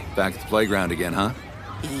 guys. Back at the playground again, huh?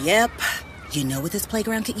 Yep. You know what this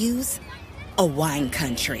playground could use? A wine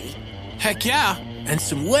country. Heck yeah, and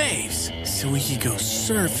some waves so we could go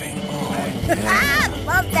surfing. Oh, yeah. Ah,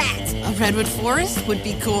 love that. A redwood forest would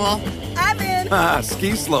be cool. I'm in. Ah,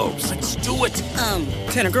 ski slopes. Let's do it.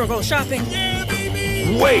 Can a girl go shopping? Yeah,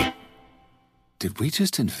 baby. Wait! Did we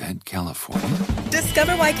just invent California?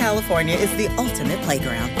 Discover why California is the ultimate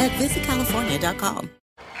playground at visitcalifornia.com.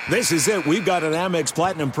 This is it. We've got an Amex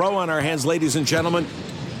Platinum Pro on our hands, ladies and gentlemen.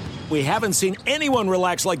 We haven't seen anyone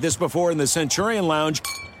relax like this before in the Centurion Lounge.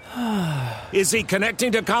 Is he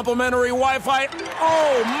connecting to complimentary Wi-Fi?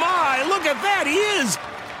 Oh, my! Look at that! He is!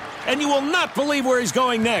 And you will not believe where he's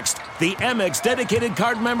going next. The Amex dedicated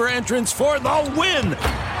card member entrance for the win!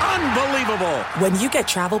 Unbelievable! When you get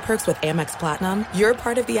travel perks with Amex Platinum, you're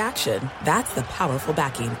part of the action. That's the powerful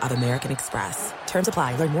backing of American Express. Terms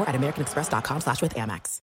apply. Learn more at americanexpress.com/withAmex.